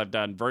toes. I've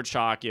done vert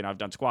shock. I've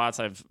done squats.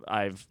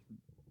 I've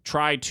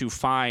tried to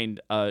find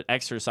an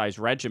exercise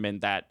regimen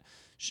that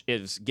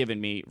is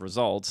giving me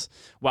results,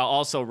 while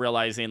also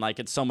realizing like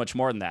it's so much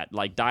more than that.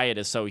 Like diet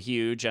is so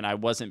huge, and I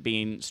wasn't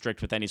being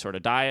strict with any sort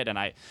of diet. And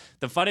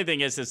the funny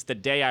thing is the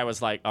day I was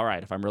like, all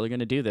right, if I'm really going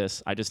to do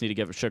this, I just need to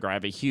give it sugar. I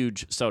have a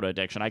huge soda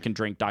addiction. I can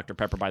drink Dr.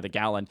 Pepper by the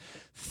gallon.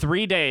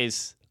 3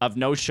 days of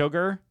no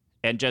sugar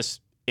and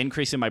just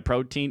increasing my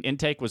protein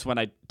intake was when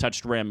I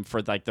touched rim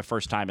for like the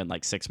first time in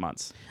like 6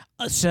 months.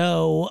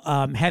 So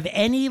have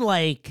any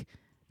like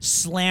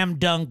slam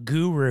dunk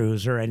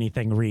gurus or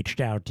anything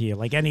reached out to you?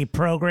 Like any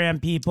program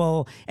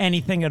people,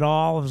 anything at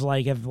all? It was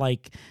like, if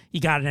like you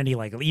got any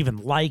like even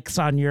likes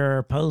on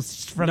your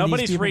posts from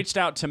Nobody's these people? reached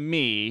out to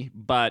me,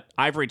 but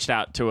I've reached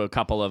out to a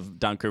couple of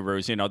dunk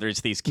gurus.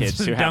 There's these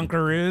kids who have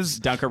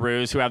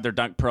dunkaroos who have their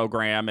dunk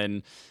program,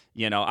 and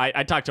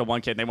I talked to one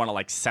kid, and they wanted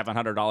like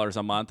 $700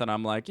 a month, and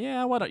I'm like,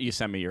 yeah, why don't you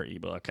send me your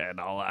ebook and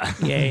I'll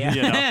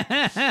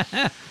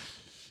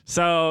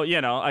So,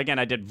 again,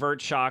 I did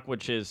Vert Shock,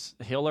 which is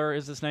Hiller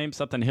is his name,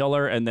 something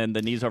Hiller, and then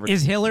the knees over.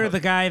 Is Hiller the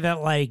guy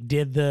that like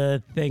did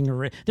the thing?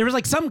 There was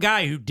like some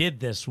guy who did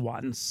this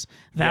once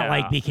that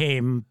like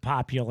became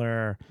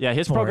popular. Yeah,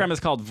 his program is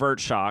called Vert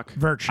Shock.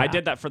 Vert Shock. I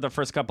did that for the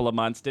first couple of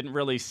months. Didn't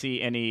really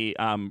see any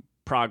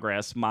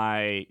progress.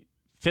 I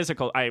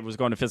was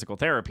going to physical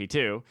therapy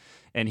too.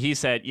 And he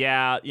said,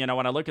 yeah,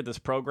 when I look at this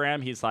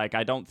program, he's like,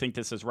 I don't think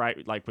this is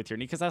right, like with your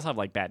knee, because I have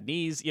like bad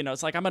knees.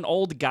 It's like I'm an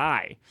old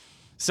guy.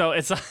 So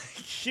it's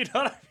like, you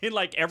know what I mean?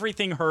 Like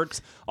everything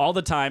hurts all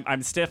the time.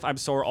 I'm stiff. I'm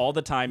sore all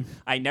the time.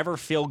 I never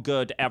feel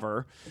good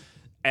ever.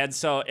 And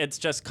so it's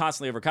just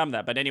constantly overcome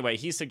that. But anyway,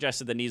 he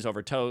suggested the knees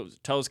over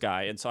toes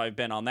guy. And so I've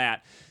been on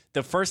that.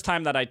 The first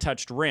time that I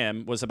touched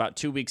rim was about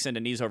 2 weeks into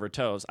knees over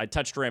toes. I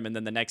touched rim, and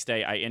then the next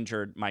day I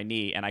injured my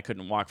knee, and I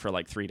couldn't walk for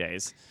like 3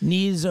 days.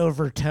 Knees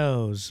over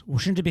toes. Well,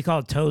 shouldn't it be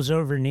called toes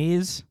over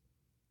knees?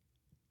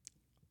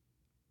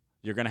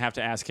 You're going to have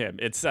to ask him.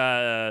 It's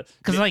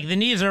because like the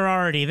knees are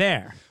already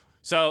there.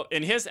 So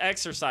in his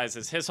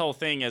exercises, his whole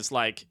thing is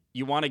like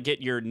you want to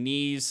get your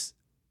knees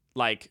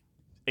like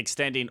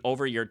extending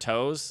over your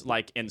toes,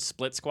 like in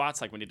split squats,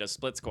 like when he does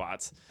split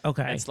squats.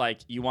 Okay. It's like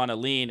you want to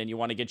lean and you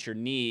want to get your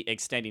knee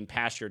extending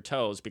past your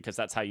toes because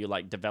that's how you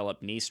like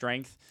develop knee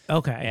strength.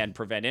 Okay. And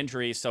prevent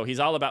injuries. So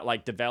he's all about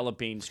like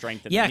developing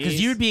strength in the knees. Yeah,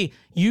 because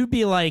you'd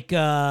be like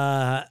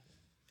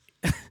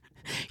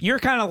you're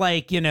kind of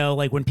like,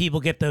 like when people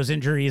get those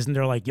injuries and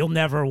they're like, you'll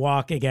never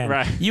walk again.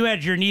 Right. You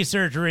had your knee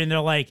surgery and they're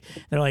like,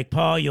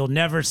 Paul, you'll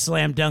never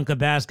slam dunk a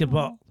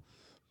basketball.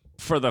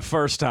 For the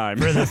first time.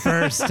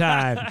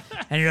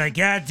 And you're like,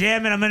 God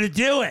damn it, I'm going to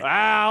do it.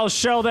 I'll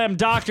show them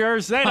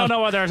doctors. They don't know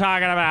what they're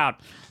talking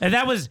about. And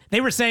they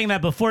were saying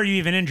that before you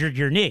even injured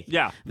your knee.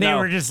 Yeah. They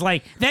were just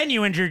like, then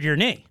you injured your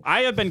knee.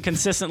 I have been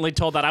consistently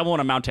told that I won't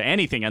amount to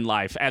anything in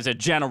life as a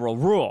general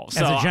rule.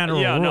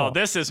 Rule.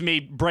 This is me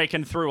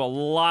breaking through a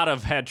lot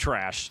of head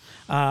trash.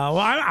 Well,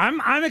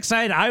 I'm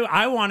excited.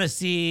 I want to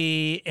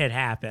see it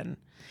happen.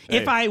 Hey.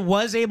 If I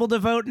was able to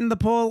vote in the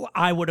poll,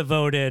 I would have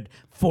voted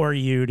for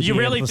you to be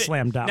able to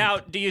slam dunk. Now,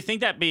 do you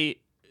think that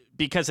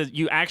because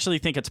you actually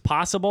think it's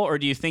possible, or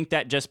do you think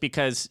that just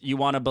because you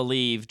want to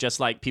believe, just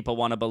like people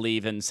want to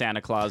believe in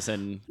Santa Claus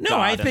and no? God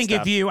I think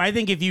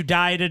if you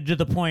dieted to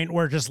the point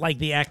where just like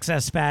the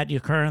excess fat you're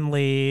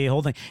currently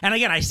holding, and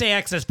again, I say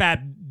excess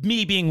fat,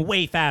 me being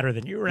way fatter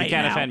than you right now. You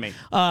can't offend me.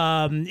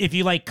 If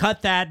you like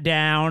cut that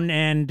down,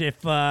 and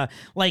if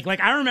like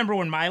I remember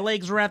when my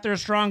legs were at their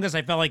strongest,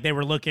 I felt like they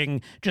were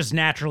looking just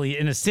naturally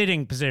in a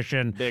sitting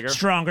position,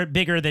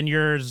 bigger than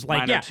yours.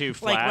 Like mine are too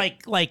flat.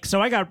 Like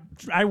so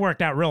I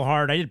worked out real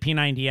hard. I did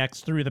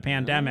P90X through the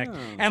pandemic,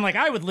 and like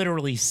I would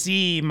literally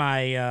see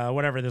my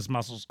whatever this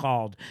muscle's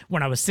called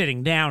when I was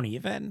sitting down.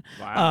 Even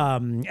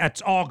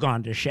it's all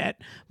gone to shit.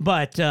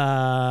 But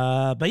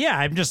yeah,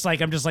 I'm just like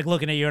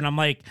looking at you, and I'm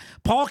like,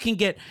 Paul can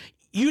get.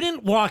 You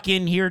didn't walk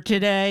in here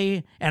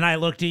today, and I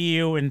looked at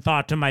you and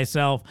thought to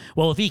myself,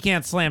 well, if he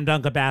can't slam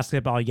dunk a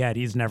basketball yet,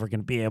 he's never going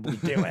to be able to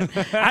do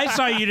it. I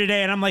saw you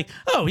today, and I'm like,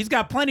 oh, he's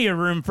got plenty of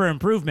room for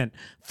improvement.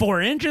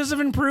 4 inches of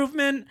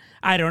improvement?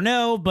 I don't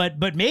know, but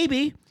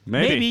maybe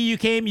you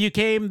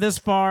came this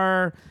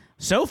far.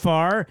 So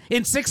far,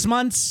 in 6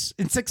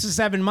 to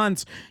 7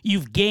 months,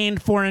 you've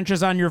gained 4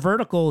 inches on your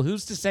vertical.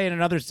 Who's to say in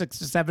another 6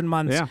 to 7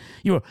 months?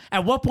 Yeah.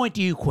 At what point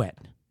do you quit?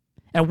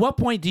 At what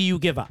point do you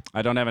give up?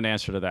 I don't have an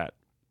answer to that.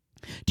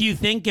 Do you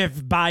think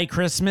if by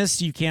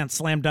Christmas you can't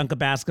slam dunk a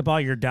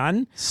basketball, you're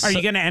done? Are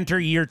you going to enter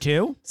year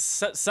 2?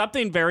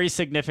 Something very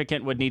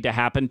significant would need to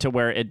happen to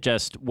where it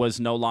just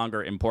was no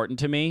longer important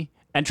to me.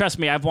 And trust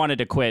me, I've wanted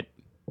to quit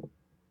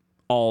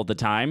all the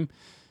time.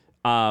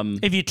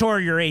 If you tore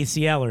your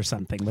ACL or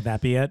something, would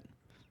that be it?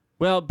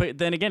 Well, but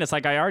then again, it's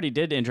like I already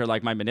did injure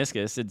like my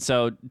meniscus. And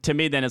so to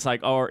me, then it's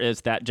like, or is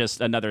that just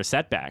another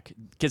setback?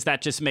 Because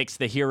that just makes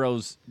the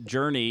hero's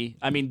journey.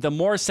 I mean, the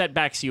more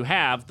setbacks you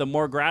have, the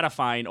more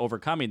gratifying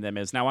overcoming them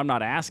is. Now, I'm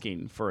not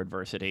asking for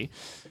adversity,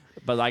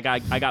 but like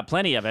I got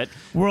plenty of it.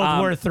 World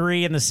War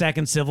III and the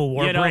Second Civil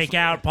War break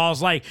out.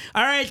 Paul's like,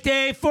 all right,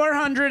 day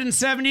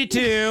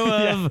 472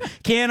 of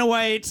Can of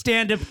White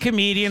stand-up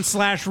comedian /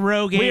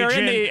 rogue agent. We are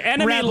in the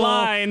enemy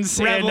lines.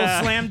 Rebel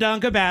slam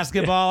dunk a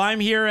basketball. I'm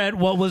here at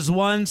what was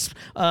once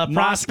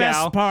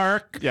Prospect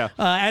Park. Yeah.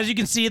 As you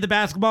can see, the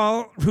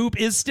basketball hoop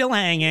is still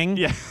hanging.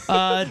 Yeah.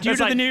 Due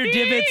to the new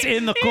divots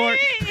in the court.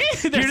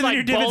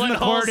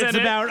 It's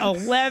about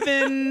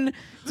 11.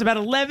 It's about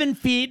 11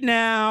 feet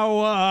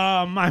now.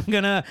 I'm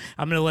gonna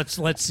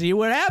let's see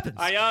what happens.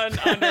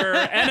 Under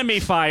enemy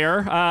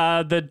fire.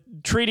 The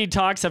treaty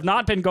talks have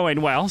not been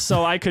going well,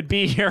 so I could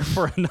be here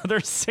for another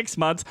 6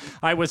 months.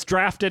 I was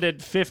drafted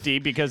at 50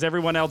 because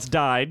everyone else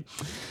died.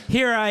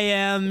 Here I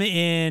am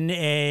in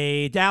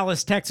a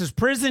Dallas, Texas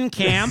prison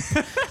camp.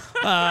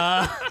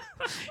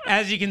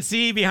 As you can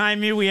see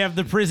behind me, we have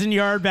the prison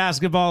yard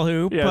basketball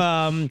hoop. Yes.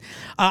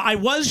 I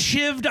was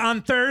shivved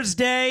on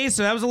Thursday,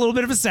 so that was a little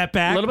bit of a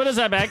setback.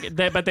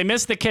 But they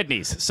missed the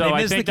kidneys, so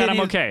I think that I'm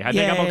okay. I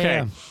think I'm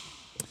okay.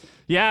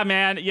 Yeah,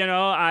 man.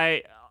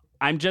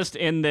 I'm just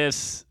in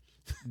this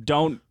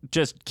don't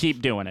just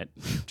keep doing it.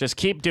 Just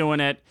keep doing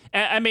it.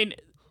 I mean,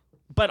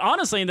 but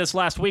honestly, in this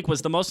last week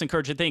was the most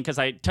encouraging thing because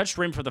I touched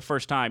rim for the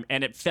first time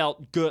and it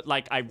felt good.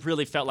 Like I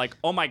really felt like,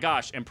 oh my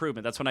gosh,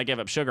 improvement. That's when I gave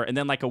up sugar. And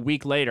then like a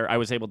week later, I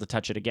was able to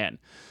touch it again.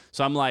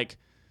 So I'm like,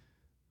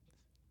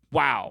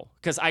 wow,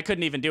 because I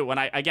couldn't even do it when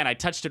I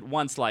touched it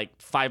once like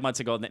 5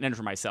 months ago and then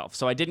injured myself.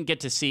 So I didn't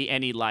get to see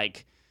any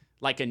like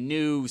a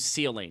new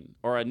ceiling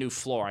or a new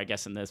floor, I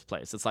guess, in this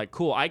place. It's like,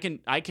 cool, I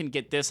can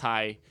get this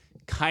high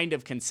kind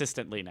of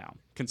consistently now.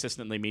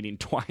 Consistently meaning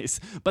twice.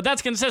 But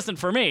that's consistent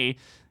for me.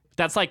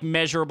 That's like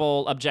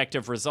measurable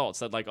objective results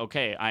that like,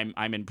 okay,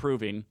 I'm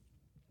improving.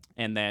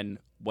 And then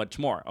what's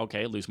more?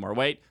 Okay, lose more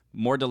weight,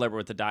 more deliberate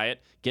with the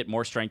diet, get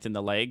more strength in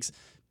the legs,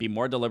 be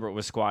more deliberate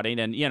with squatting.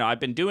 And, I've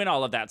been doing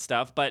all of that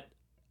stuff, but,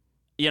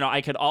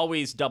 I could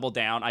always double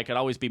down. I could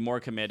always be more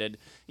committed.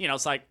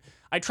 It's like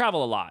I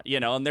travel a lot,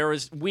 and there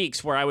was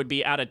weeks where I would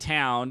be out of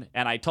town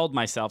and I told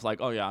myself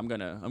like, oh yeah, I'm going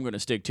to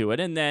stick to it.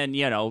 And then,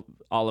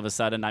 all of a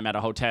sudden I'm at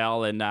a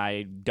hotel and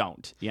I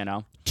don't,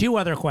 Two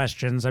other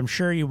questions. I'm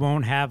sure you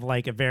won't have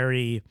like a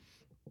very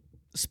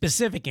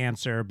specific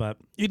answer, but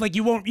you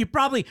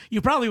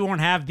probably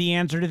won't have the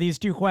answer to these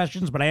two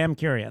questions, but I am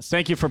curious.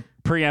 Thank you for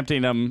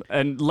preempting them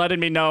and letting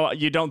me know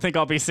you don't think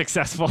I'll be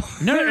successful.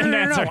 No.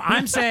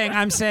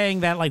 I'm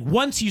saying that like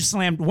once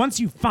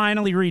you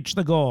finally reach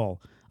the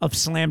goal of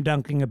slam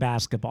dunking a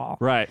basketball,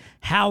 right?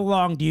 How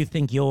long do you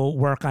think you'll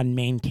work on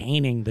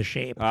maintaining the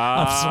shape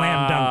of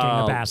slam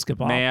dunking a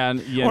basketball? Man,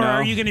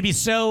 are you going to be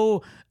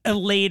so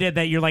elated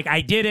that you're like,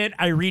 I did it,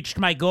 I reached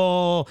my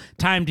goal,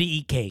 time to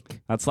eat cake?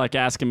 That's like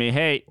asking me,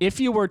 hey, if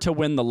you were to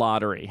win the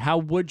lottery, how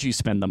would you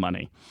spend the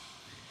money?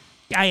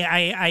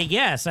 I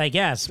guess.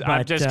 But,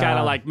 I'm just kind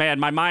of like, man,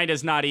 my mind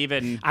is not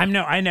even. I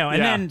know.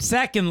 And then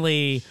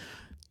secondly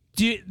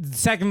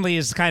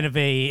is kind of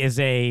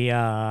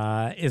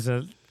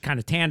a kind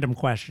of tandem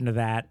question to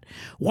that.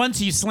 Once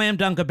you slam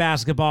dunk a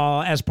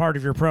basketball as part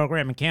of your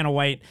program, and can a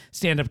white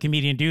stand-up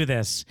comedian do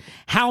this,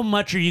 how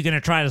much are you going to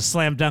try to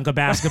slam dunk a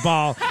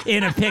basketball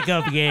in a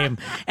pickup game?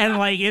 And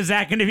like, is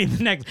that going to be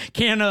the next?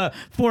 Can a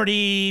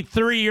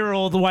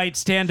 43-year-old white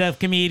stand-up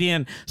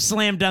comedian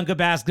slam dunk a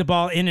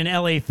basketball in an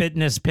LA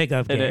Fitness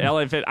pickup game? In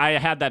LA Fit, I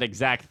had that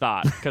exact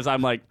thought because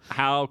I'm like,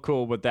 how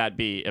cool would that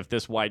be if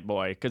this white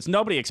boy? Because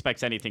nobody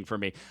expects anything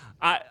from me.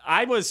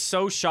 I was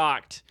so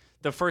shocked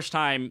the first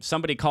time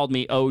somebody called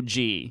me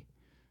OG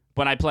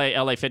when I play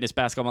LA Fitness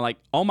basketball. I'm like,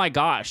 oh my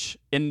gosh,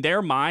 in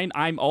their mind,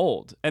 I'm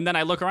old. And then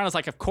I look around, it's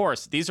like, of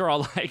course, these are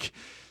all like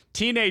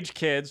teenage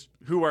kids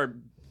who are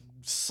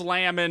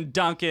slamming,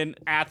 dunking,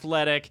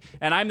 athletic.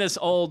 And I'm this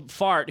old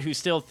fart who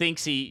still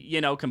thinks he,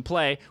 can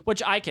play,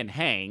 which I can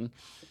hang.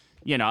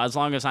 As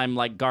long as I'm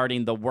like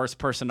guarding the worst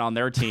person on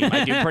their team,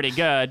 I do pretty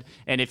good.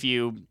 And if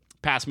you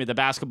pass me the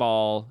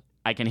basketball,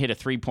 I can hit a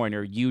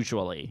three-pointer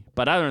usually.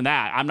 But other than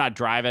that, I'm not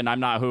driving.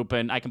 I'm not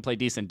hooping. I can play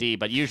decent D,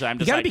 but usually I'm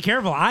just You got to be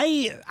careful.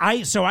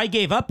 So I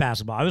gave up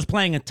basketball. I was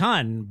playing a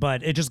ton,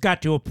 but it just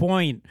got to a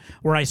point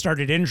where I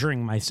started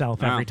injuring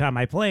myself every time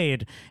I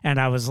played. And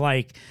I was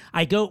like,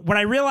 what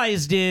I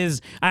realized is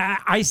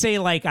I say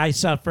like I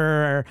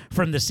suffer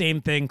from the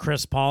same thing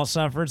Chris Paul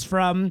suffers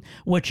from,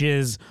 which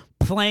is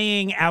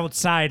playing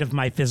outside of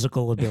my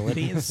physical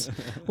abilities.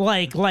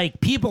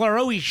 like people are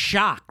always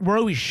shocked. We're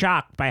always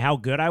shocked by how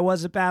good I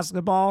was at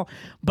basketball,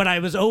 but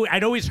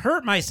I'd always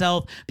hurt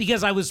myself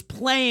because I was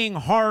playing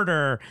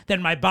harder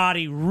than my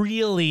body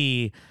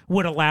really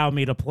would allow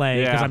me to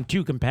play because I'm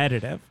too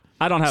competitive.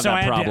 I don't have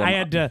that problem. I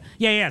had to.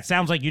 Yeah. It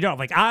sounds like you don't.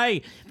 Like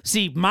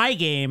my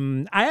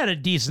game. I had a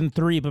decent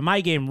three, but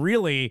my game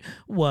really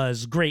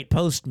was great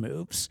post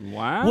moves.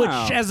 Wow.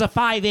 Which, as a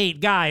 5'8"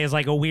 guy, is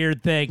like a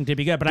weird thing to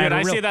be good. But dude,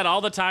 I see that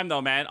all the time,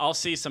 though, man. I'll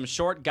see some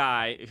short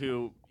guy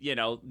who,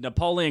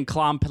 Napoleon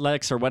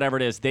complex or whatever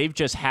it is. They've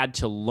just had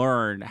to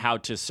learn how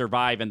to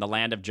survive in the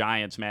land of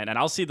giants, man. And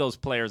I'll see those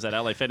players at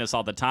LA Fitness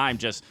all the time,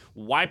 just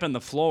wiping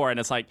the floor, and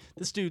it's like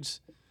this dude's.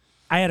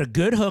 I had a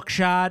good hook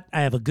shot.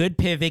 I have a good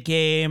pivot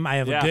game. I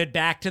have a good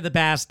back to the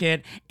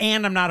basket,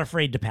 and I'm not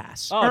afraid to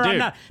pass. Oh,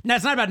 dude.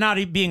 That's not about not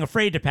being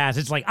afraid to pass.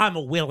 It's like I'm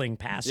a willing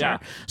passer. Yeah.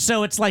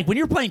 So it's like when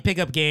you're playing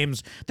pickup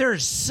games,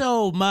 there's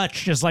so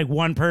much just like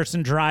one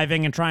person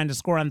driving and trying to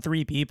score on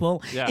three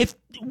people. Yeah.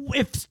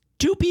 If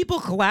two people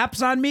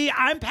collapse on me,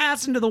 I'm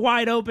passing to the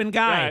wide open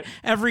guy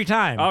every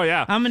time. Oh,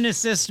 yeah. I'm an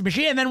assist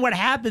machine. And then what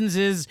happens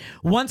is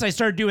once I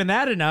start doing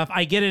that enough,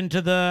 I get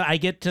to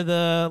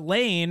the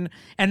lane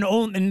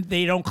and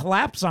they don't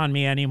collapse on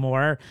me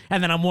anymore.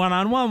 And then I'm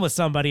one-on-one with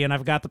somebody and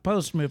I've got the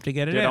post move to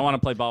get it in. I want to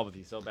play ball with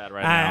you so bad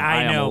right now.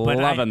 I know, but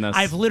loving this.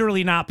 I've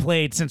literally not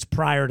played since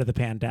prior to the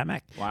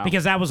pandemic. Wow.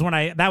 Because that was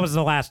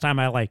the last time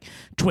I like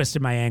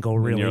twisted my ankle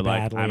really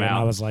badly. I'm and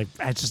out. I was like,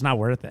 it's just not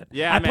worth it.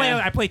 Yeah,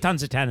 I play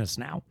tons of tennis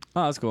now.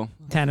 Oh, that's cool.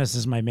 Tennis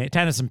is my main.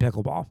 Tennis and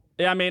pickleball.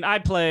 Yeah, I mean, I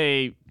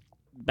play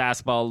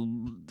basketball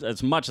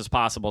as much as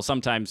possible,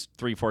 sometimes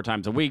 3-4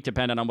 times a week,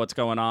 depending on what's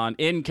going on,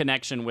 in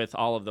connection with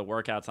all of the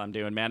workouts I'm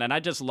doing, man. And I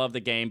just love the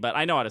game, but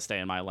I know how to stay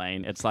in my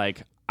lane. It's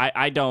like,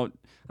 I don't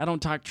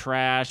talk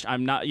trash.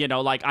 I'm not,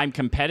 like I'm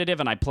competitive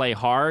and I play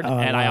hard,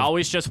 and I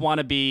always just want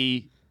to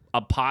be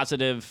a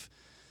positive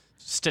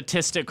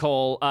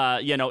statistical,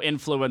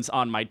 influence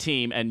on my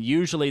team. And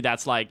usually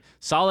that's like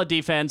solid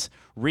defense,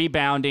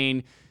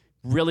 rebounding,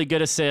 really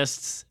good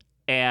assists.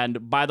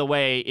 And by the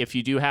way, if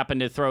you do happen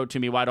to throw it to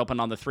me wide open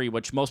on the three,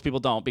 which most people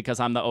don't because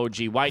I'm the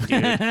OG white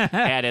dude,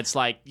 and it's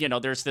like,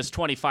 there's this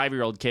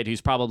 25-year-old kid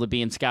who's probably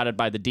being scouted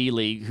by the D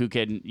League who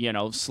can,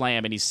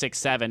 slam, and he's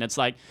 6'7". It's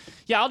like,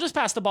 yeah, I'll just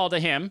pass the ball to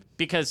him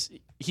because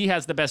he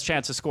has the best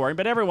chance of scoring.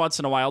 But every once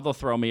in a while, they'll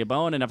throw me a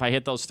bone. And if I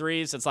hit those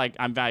threes, it's like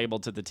I'm valuable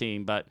to the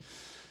team. But,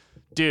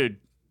 dude,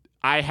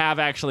 I have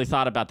actually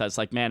thought about that. It's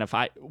like, man,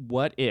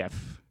 what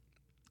if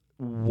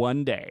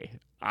one day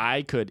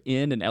I could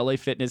end an LA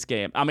Fitness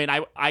game? I mean,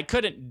 I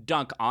couldn't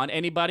dunk on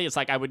anybody. It's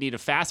like I would need a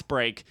fast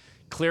break,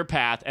 clear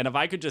path, and if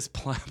I could just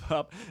plump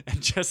up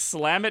and just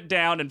slam it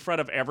down in front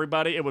of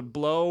everybody, it would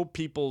blow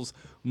people's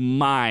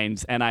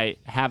minds. And I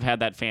have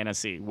had that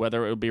fantasy.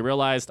 Whether it would be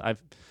realized, I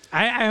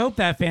hope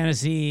that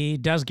fantasy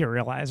does get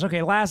realized.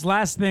 Okay,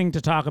 last thing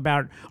to talk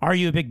about. Are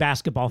you a big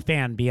basketball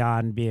fan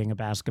beyond being a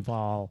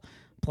basketball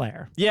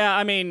player? Yeah,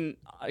 I mean,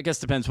 I guess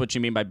depends what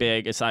you mean by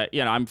big. It's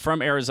I'm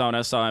from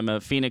Arizona, so I'm a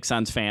Phoenix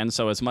Suns fan.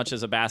 So as much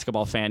as a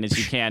basketball fan as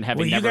you can,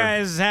 well, you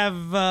guys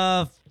have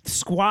a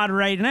squad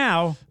right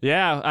now.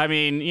 Yeah, I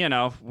mean,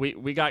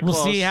 we got. We'll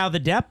close. see how the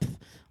depth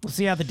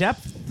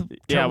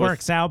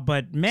works out.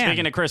 But man,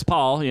 speaking of Chris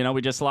Paul,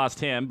 we just lost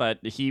him, but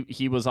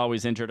he was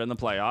always injured in the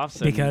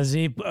playoffs because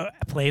he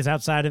plays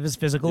outside of his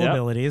physical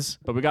abilities.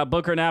 But we got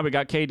Booker now. We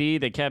got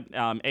KD. They kept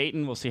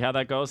Ayton. We'll see how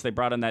that goes. They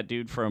brought in that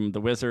dude from the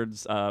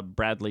Wizards,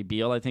 Bradley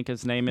Beal, I think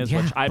his name is.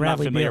 Which I'm not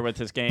familiar with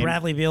his game.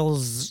 Bradley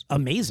Beal's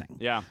amazing.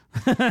 Yeah.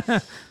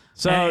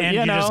 So and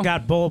you just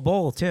got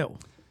Bull too.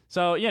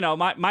 So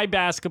my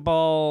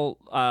basketball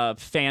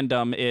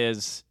fandom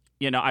is.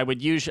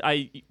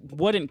 I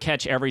wouldn't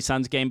catch every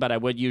Suns game, but I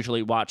would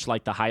usually watch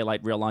like the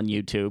highlight reel on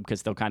YouTube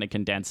because they'll kind of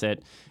condense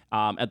it.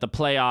 At the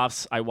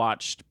playoffs, I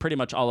watched pretty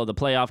much all of the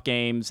playoff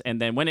games,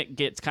 and then when it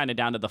gets kind of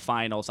down to the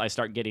finals, I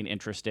start getting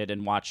interested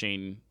in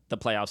watching the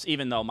playoffs,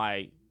 even though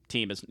my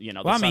team is, the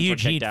I'm Suns a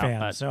huge were Heat kicked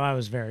fan, out, so I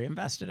was very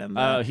invested in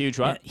that. Huge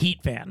what?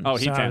 Heat fan. Oh,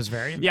 Heat fan. I was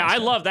very invested. Yeah, I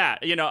love that.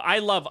 I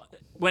love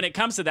when it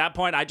comes to that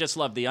point. I just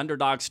love the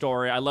underdog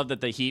story. I love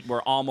that the Heat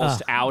were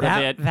almost out of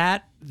it.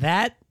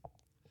 That.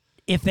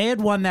 If they had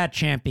won that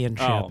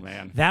championship,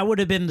 that would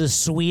have been the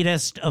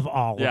sweetest of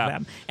all of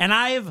them. And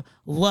I've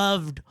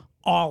loved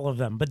all of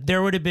them, but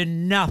there would have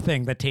been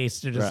nothing that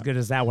tasted as good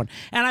as that one.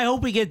 And I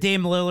hope we get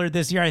Dame Lillard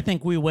this year. I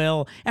think we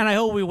will. And I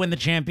hope we win the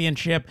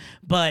championship.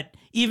 But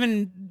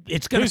even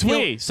it's going to Who's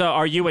we? So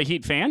are you a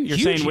Heat fan? You're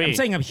huge, saying we. I'm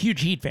saying I'm a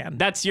huge Heat fan.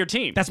 That's your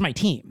team. That's my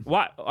team.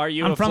 What? Are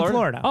you I'm from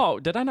Florida. Oh,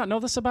 did I not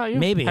know this about you?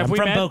 Maybe. I'm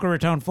from Boca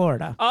Raton,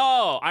 Florida.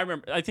 Oh, I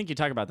remember. I think you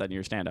talk about that in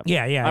your stand-up.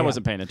 Yeah. I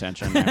wasn't paying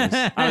attention.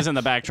 I was in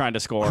the back trying to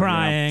score.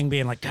 Crying,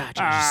 being like, God,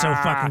 you're so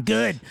fucking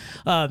good.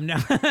 No.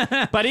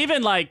 But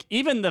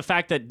even the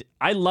fact that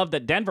I love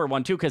that Denver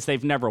won, too, because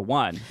they've never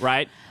won,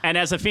 right? And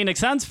as a Phoenix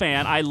Suns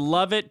fan, I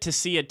love it to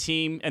see a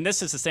team, and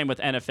this is the same with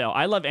NFL.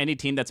 I love any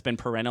team that's been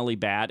perennially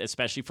bad,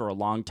 especially for a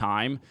long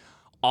time,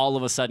 all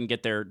of a sudden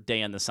get their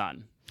day in the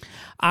sun.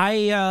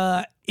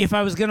 If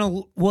I was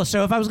gonna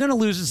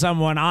lose to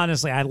someone,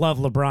 honestly, I love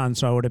LeBron,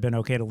 so I would have been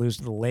okay to lose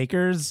to the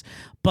Lakers.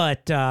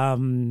 But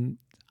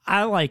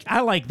I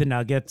like the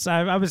Nuggets.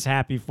 I was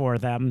happy for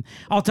them.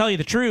 I'll tell you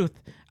the truth.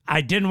 I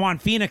didn't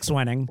want Phoenix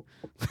winning.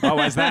 Oh,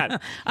 why's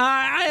that?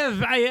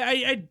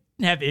 I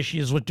have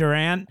issues with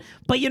Durant,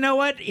 but you know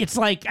what? It's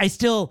like I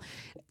don't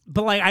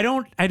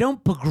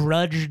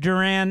begrudge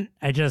Durant.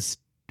 I just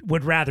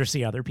would rather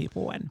see other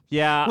people win.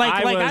 Yeah,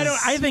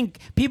 I think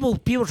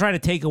people try to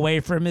take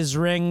away from his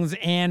rings,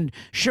 and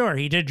sure,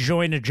 he did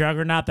join a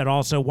juggernaut that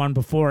also won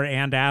before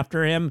and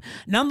after him.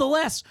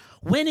 Nonetheless,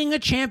 winning a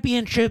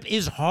championship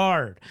is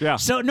hard. Yeah.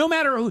 So no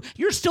matter who,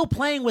 you're still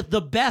playing with the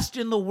best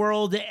in the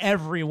world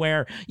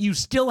everywhere. You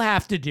still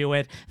have to do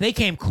it. They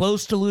came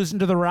close to losing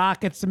to the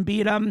Rockets and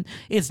beat them.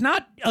 It's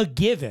not a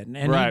given,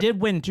 and he did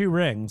win 2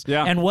 rings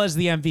and was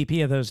the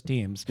MVP of those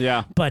teams.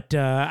 Yeah. But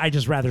I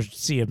just rather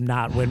see him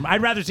not win.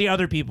 I'd rather see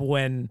other people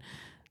win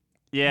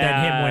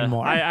than him win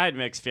more. I had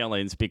mixed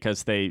feelings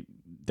because they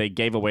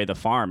gave away the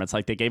farm. It's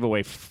like they gave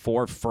away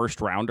 4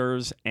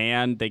 first-rounders,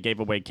 and they gave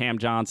away Cam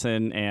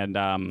Johnson, and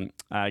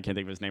I can't think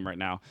of his name right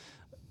now.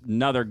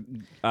 Another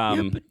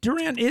but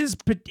Durant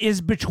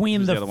is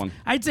between the other one.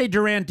 I'd say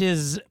Durant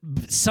is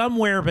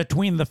somewhere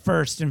between the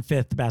 1st and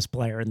 5th best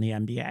player in the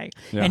NBA.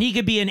 Yeah. And he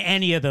could be in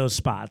any of those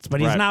spots,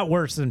 but he's not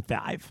worse than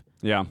 5.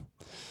 Yeah.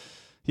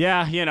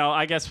 Yeah,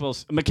 I guess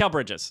Mikal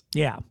Bridges.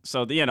 Yeah.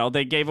 So,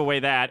 they gave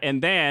away that.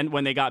 And then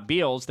when they got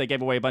Beals, they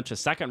gave away a bunch of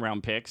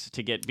second-round picks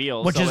to get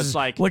Beals.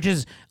 Which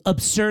is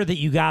absurd that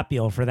you got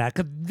Beal for that.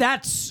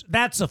 'Cause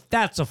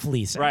that's a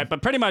fleece. Right,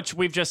 but pretty much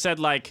we've just said,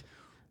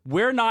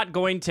 we're not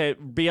going to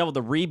be able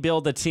to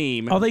rebuild the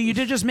team. Although you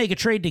did just make a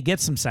trade to get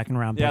some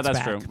second-round picks Yeah, that's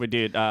back. true. We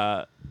did.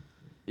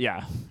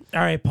 Yeah. All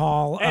right,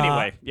 Paul.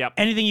 Anyway, yep.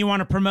 Anything you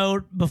want to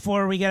promote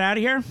before we get out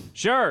of here?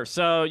 Sure.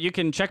 So you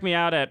can check me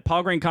out at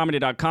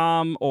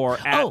paulgreencomedy.com or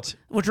at...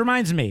 which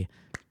reminds me.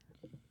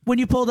 When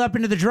you pulled up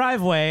into the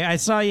driveway, I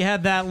saw you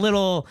had that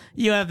little,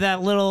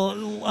 electric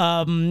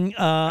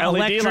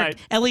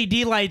LED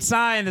light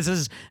sign that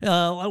says,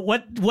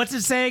 what's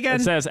it say again?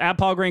 It says, at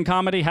Paul Green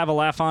Comedy, have a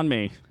laugh on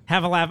me.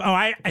 Have a laugh. Oh,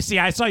 I see.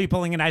 I saw you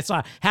pulling in. I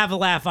saw have a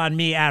laugh on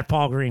me at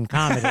Paul Green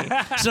Comedy.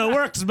 So it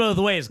works both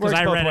ways because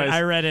I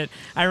read it.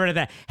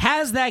 That.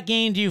 Has that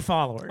gained you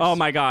followers? Oh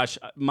my gosh.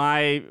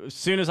 As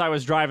soon as I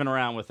was driving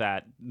around with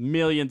that,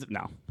 millions.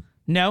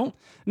 No,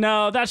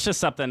 that's just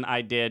something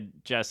I did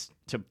just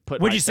to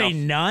put. Would you say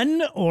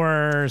none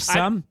or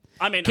some?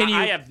 I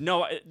have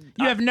no.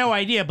 You have no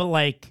idea, but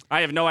like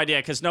I have no idea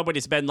because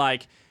nobody's been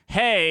like,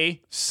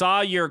 "Hey, saw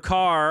your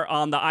car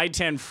on the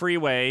I-10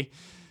 freeway,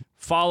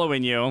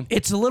 following you."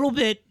 It's a little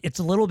bit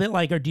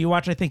like, or do you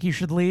watch I Think You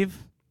Should Leave?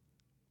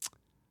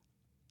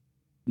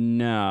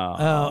 No.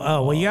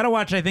 Oh, well, you got to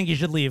watch I Think You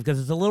Should Leave because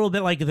it's a little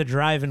bit like The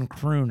Drive-In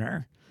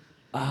Crooner.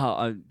 Oh,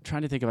 I'm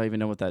trying to think if I even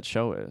know what that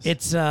show is.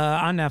 It's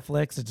on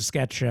Netflix. It's a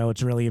sketch show.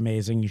 It's really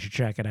amazing. You should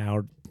check it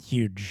out.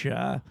 Huge.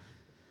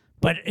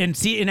 But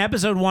in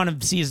episode 1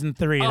 of season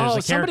 3, there's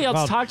a somebody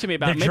else talked to me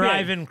about the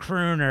drive-in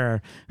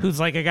crooner, who's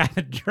like a guy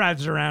that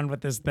drives around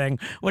with this thing,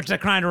 which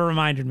that kind of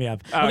reminded me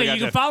of. Okay, gotcha.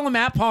 You can follow him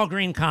at Paul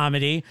Green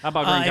Comedy.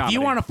 If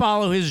you want to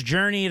follow his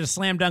journey to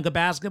slam dunk a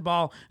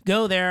basketball,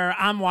 go there.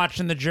 I'm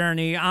watching the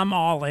journey. I'm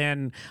all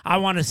in. I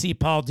want to see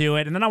Paul do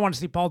it, and then I want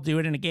to see Paul do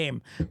it in a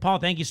game. Paul,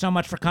 thank you so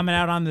much for coming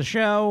out on the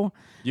show.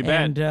 You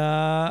bet.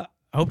 And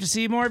hope to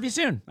see more of you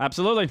soon.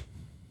 Absolutely.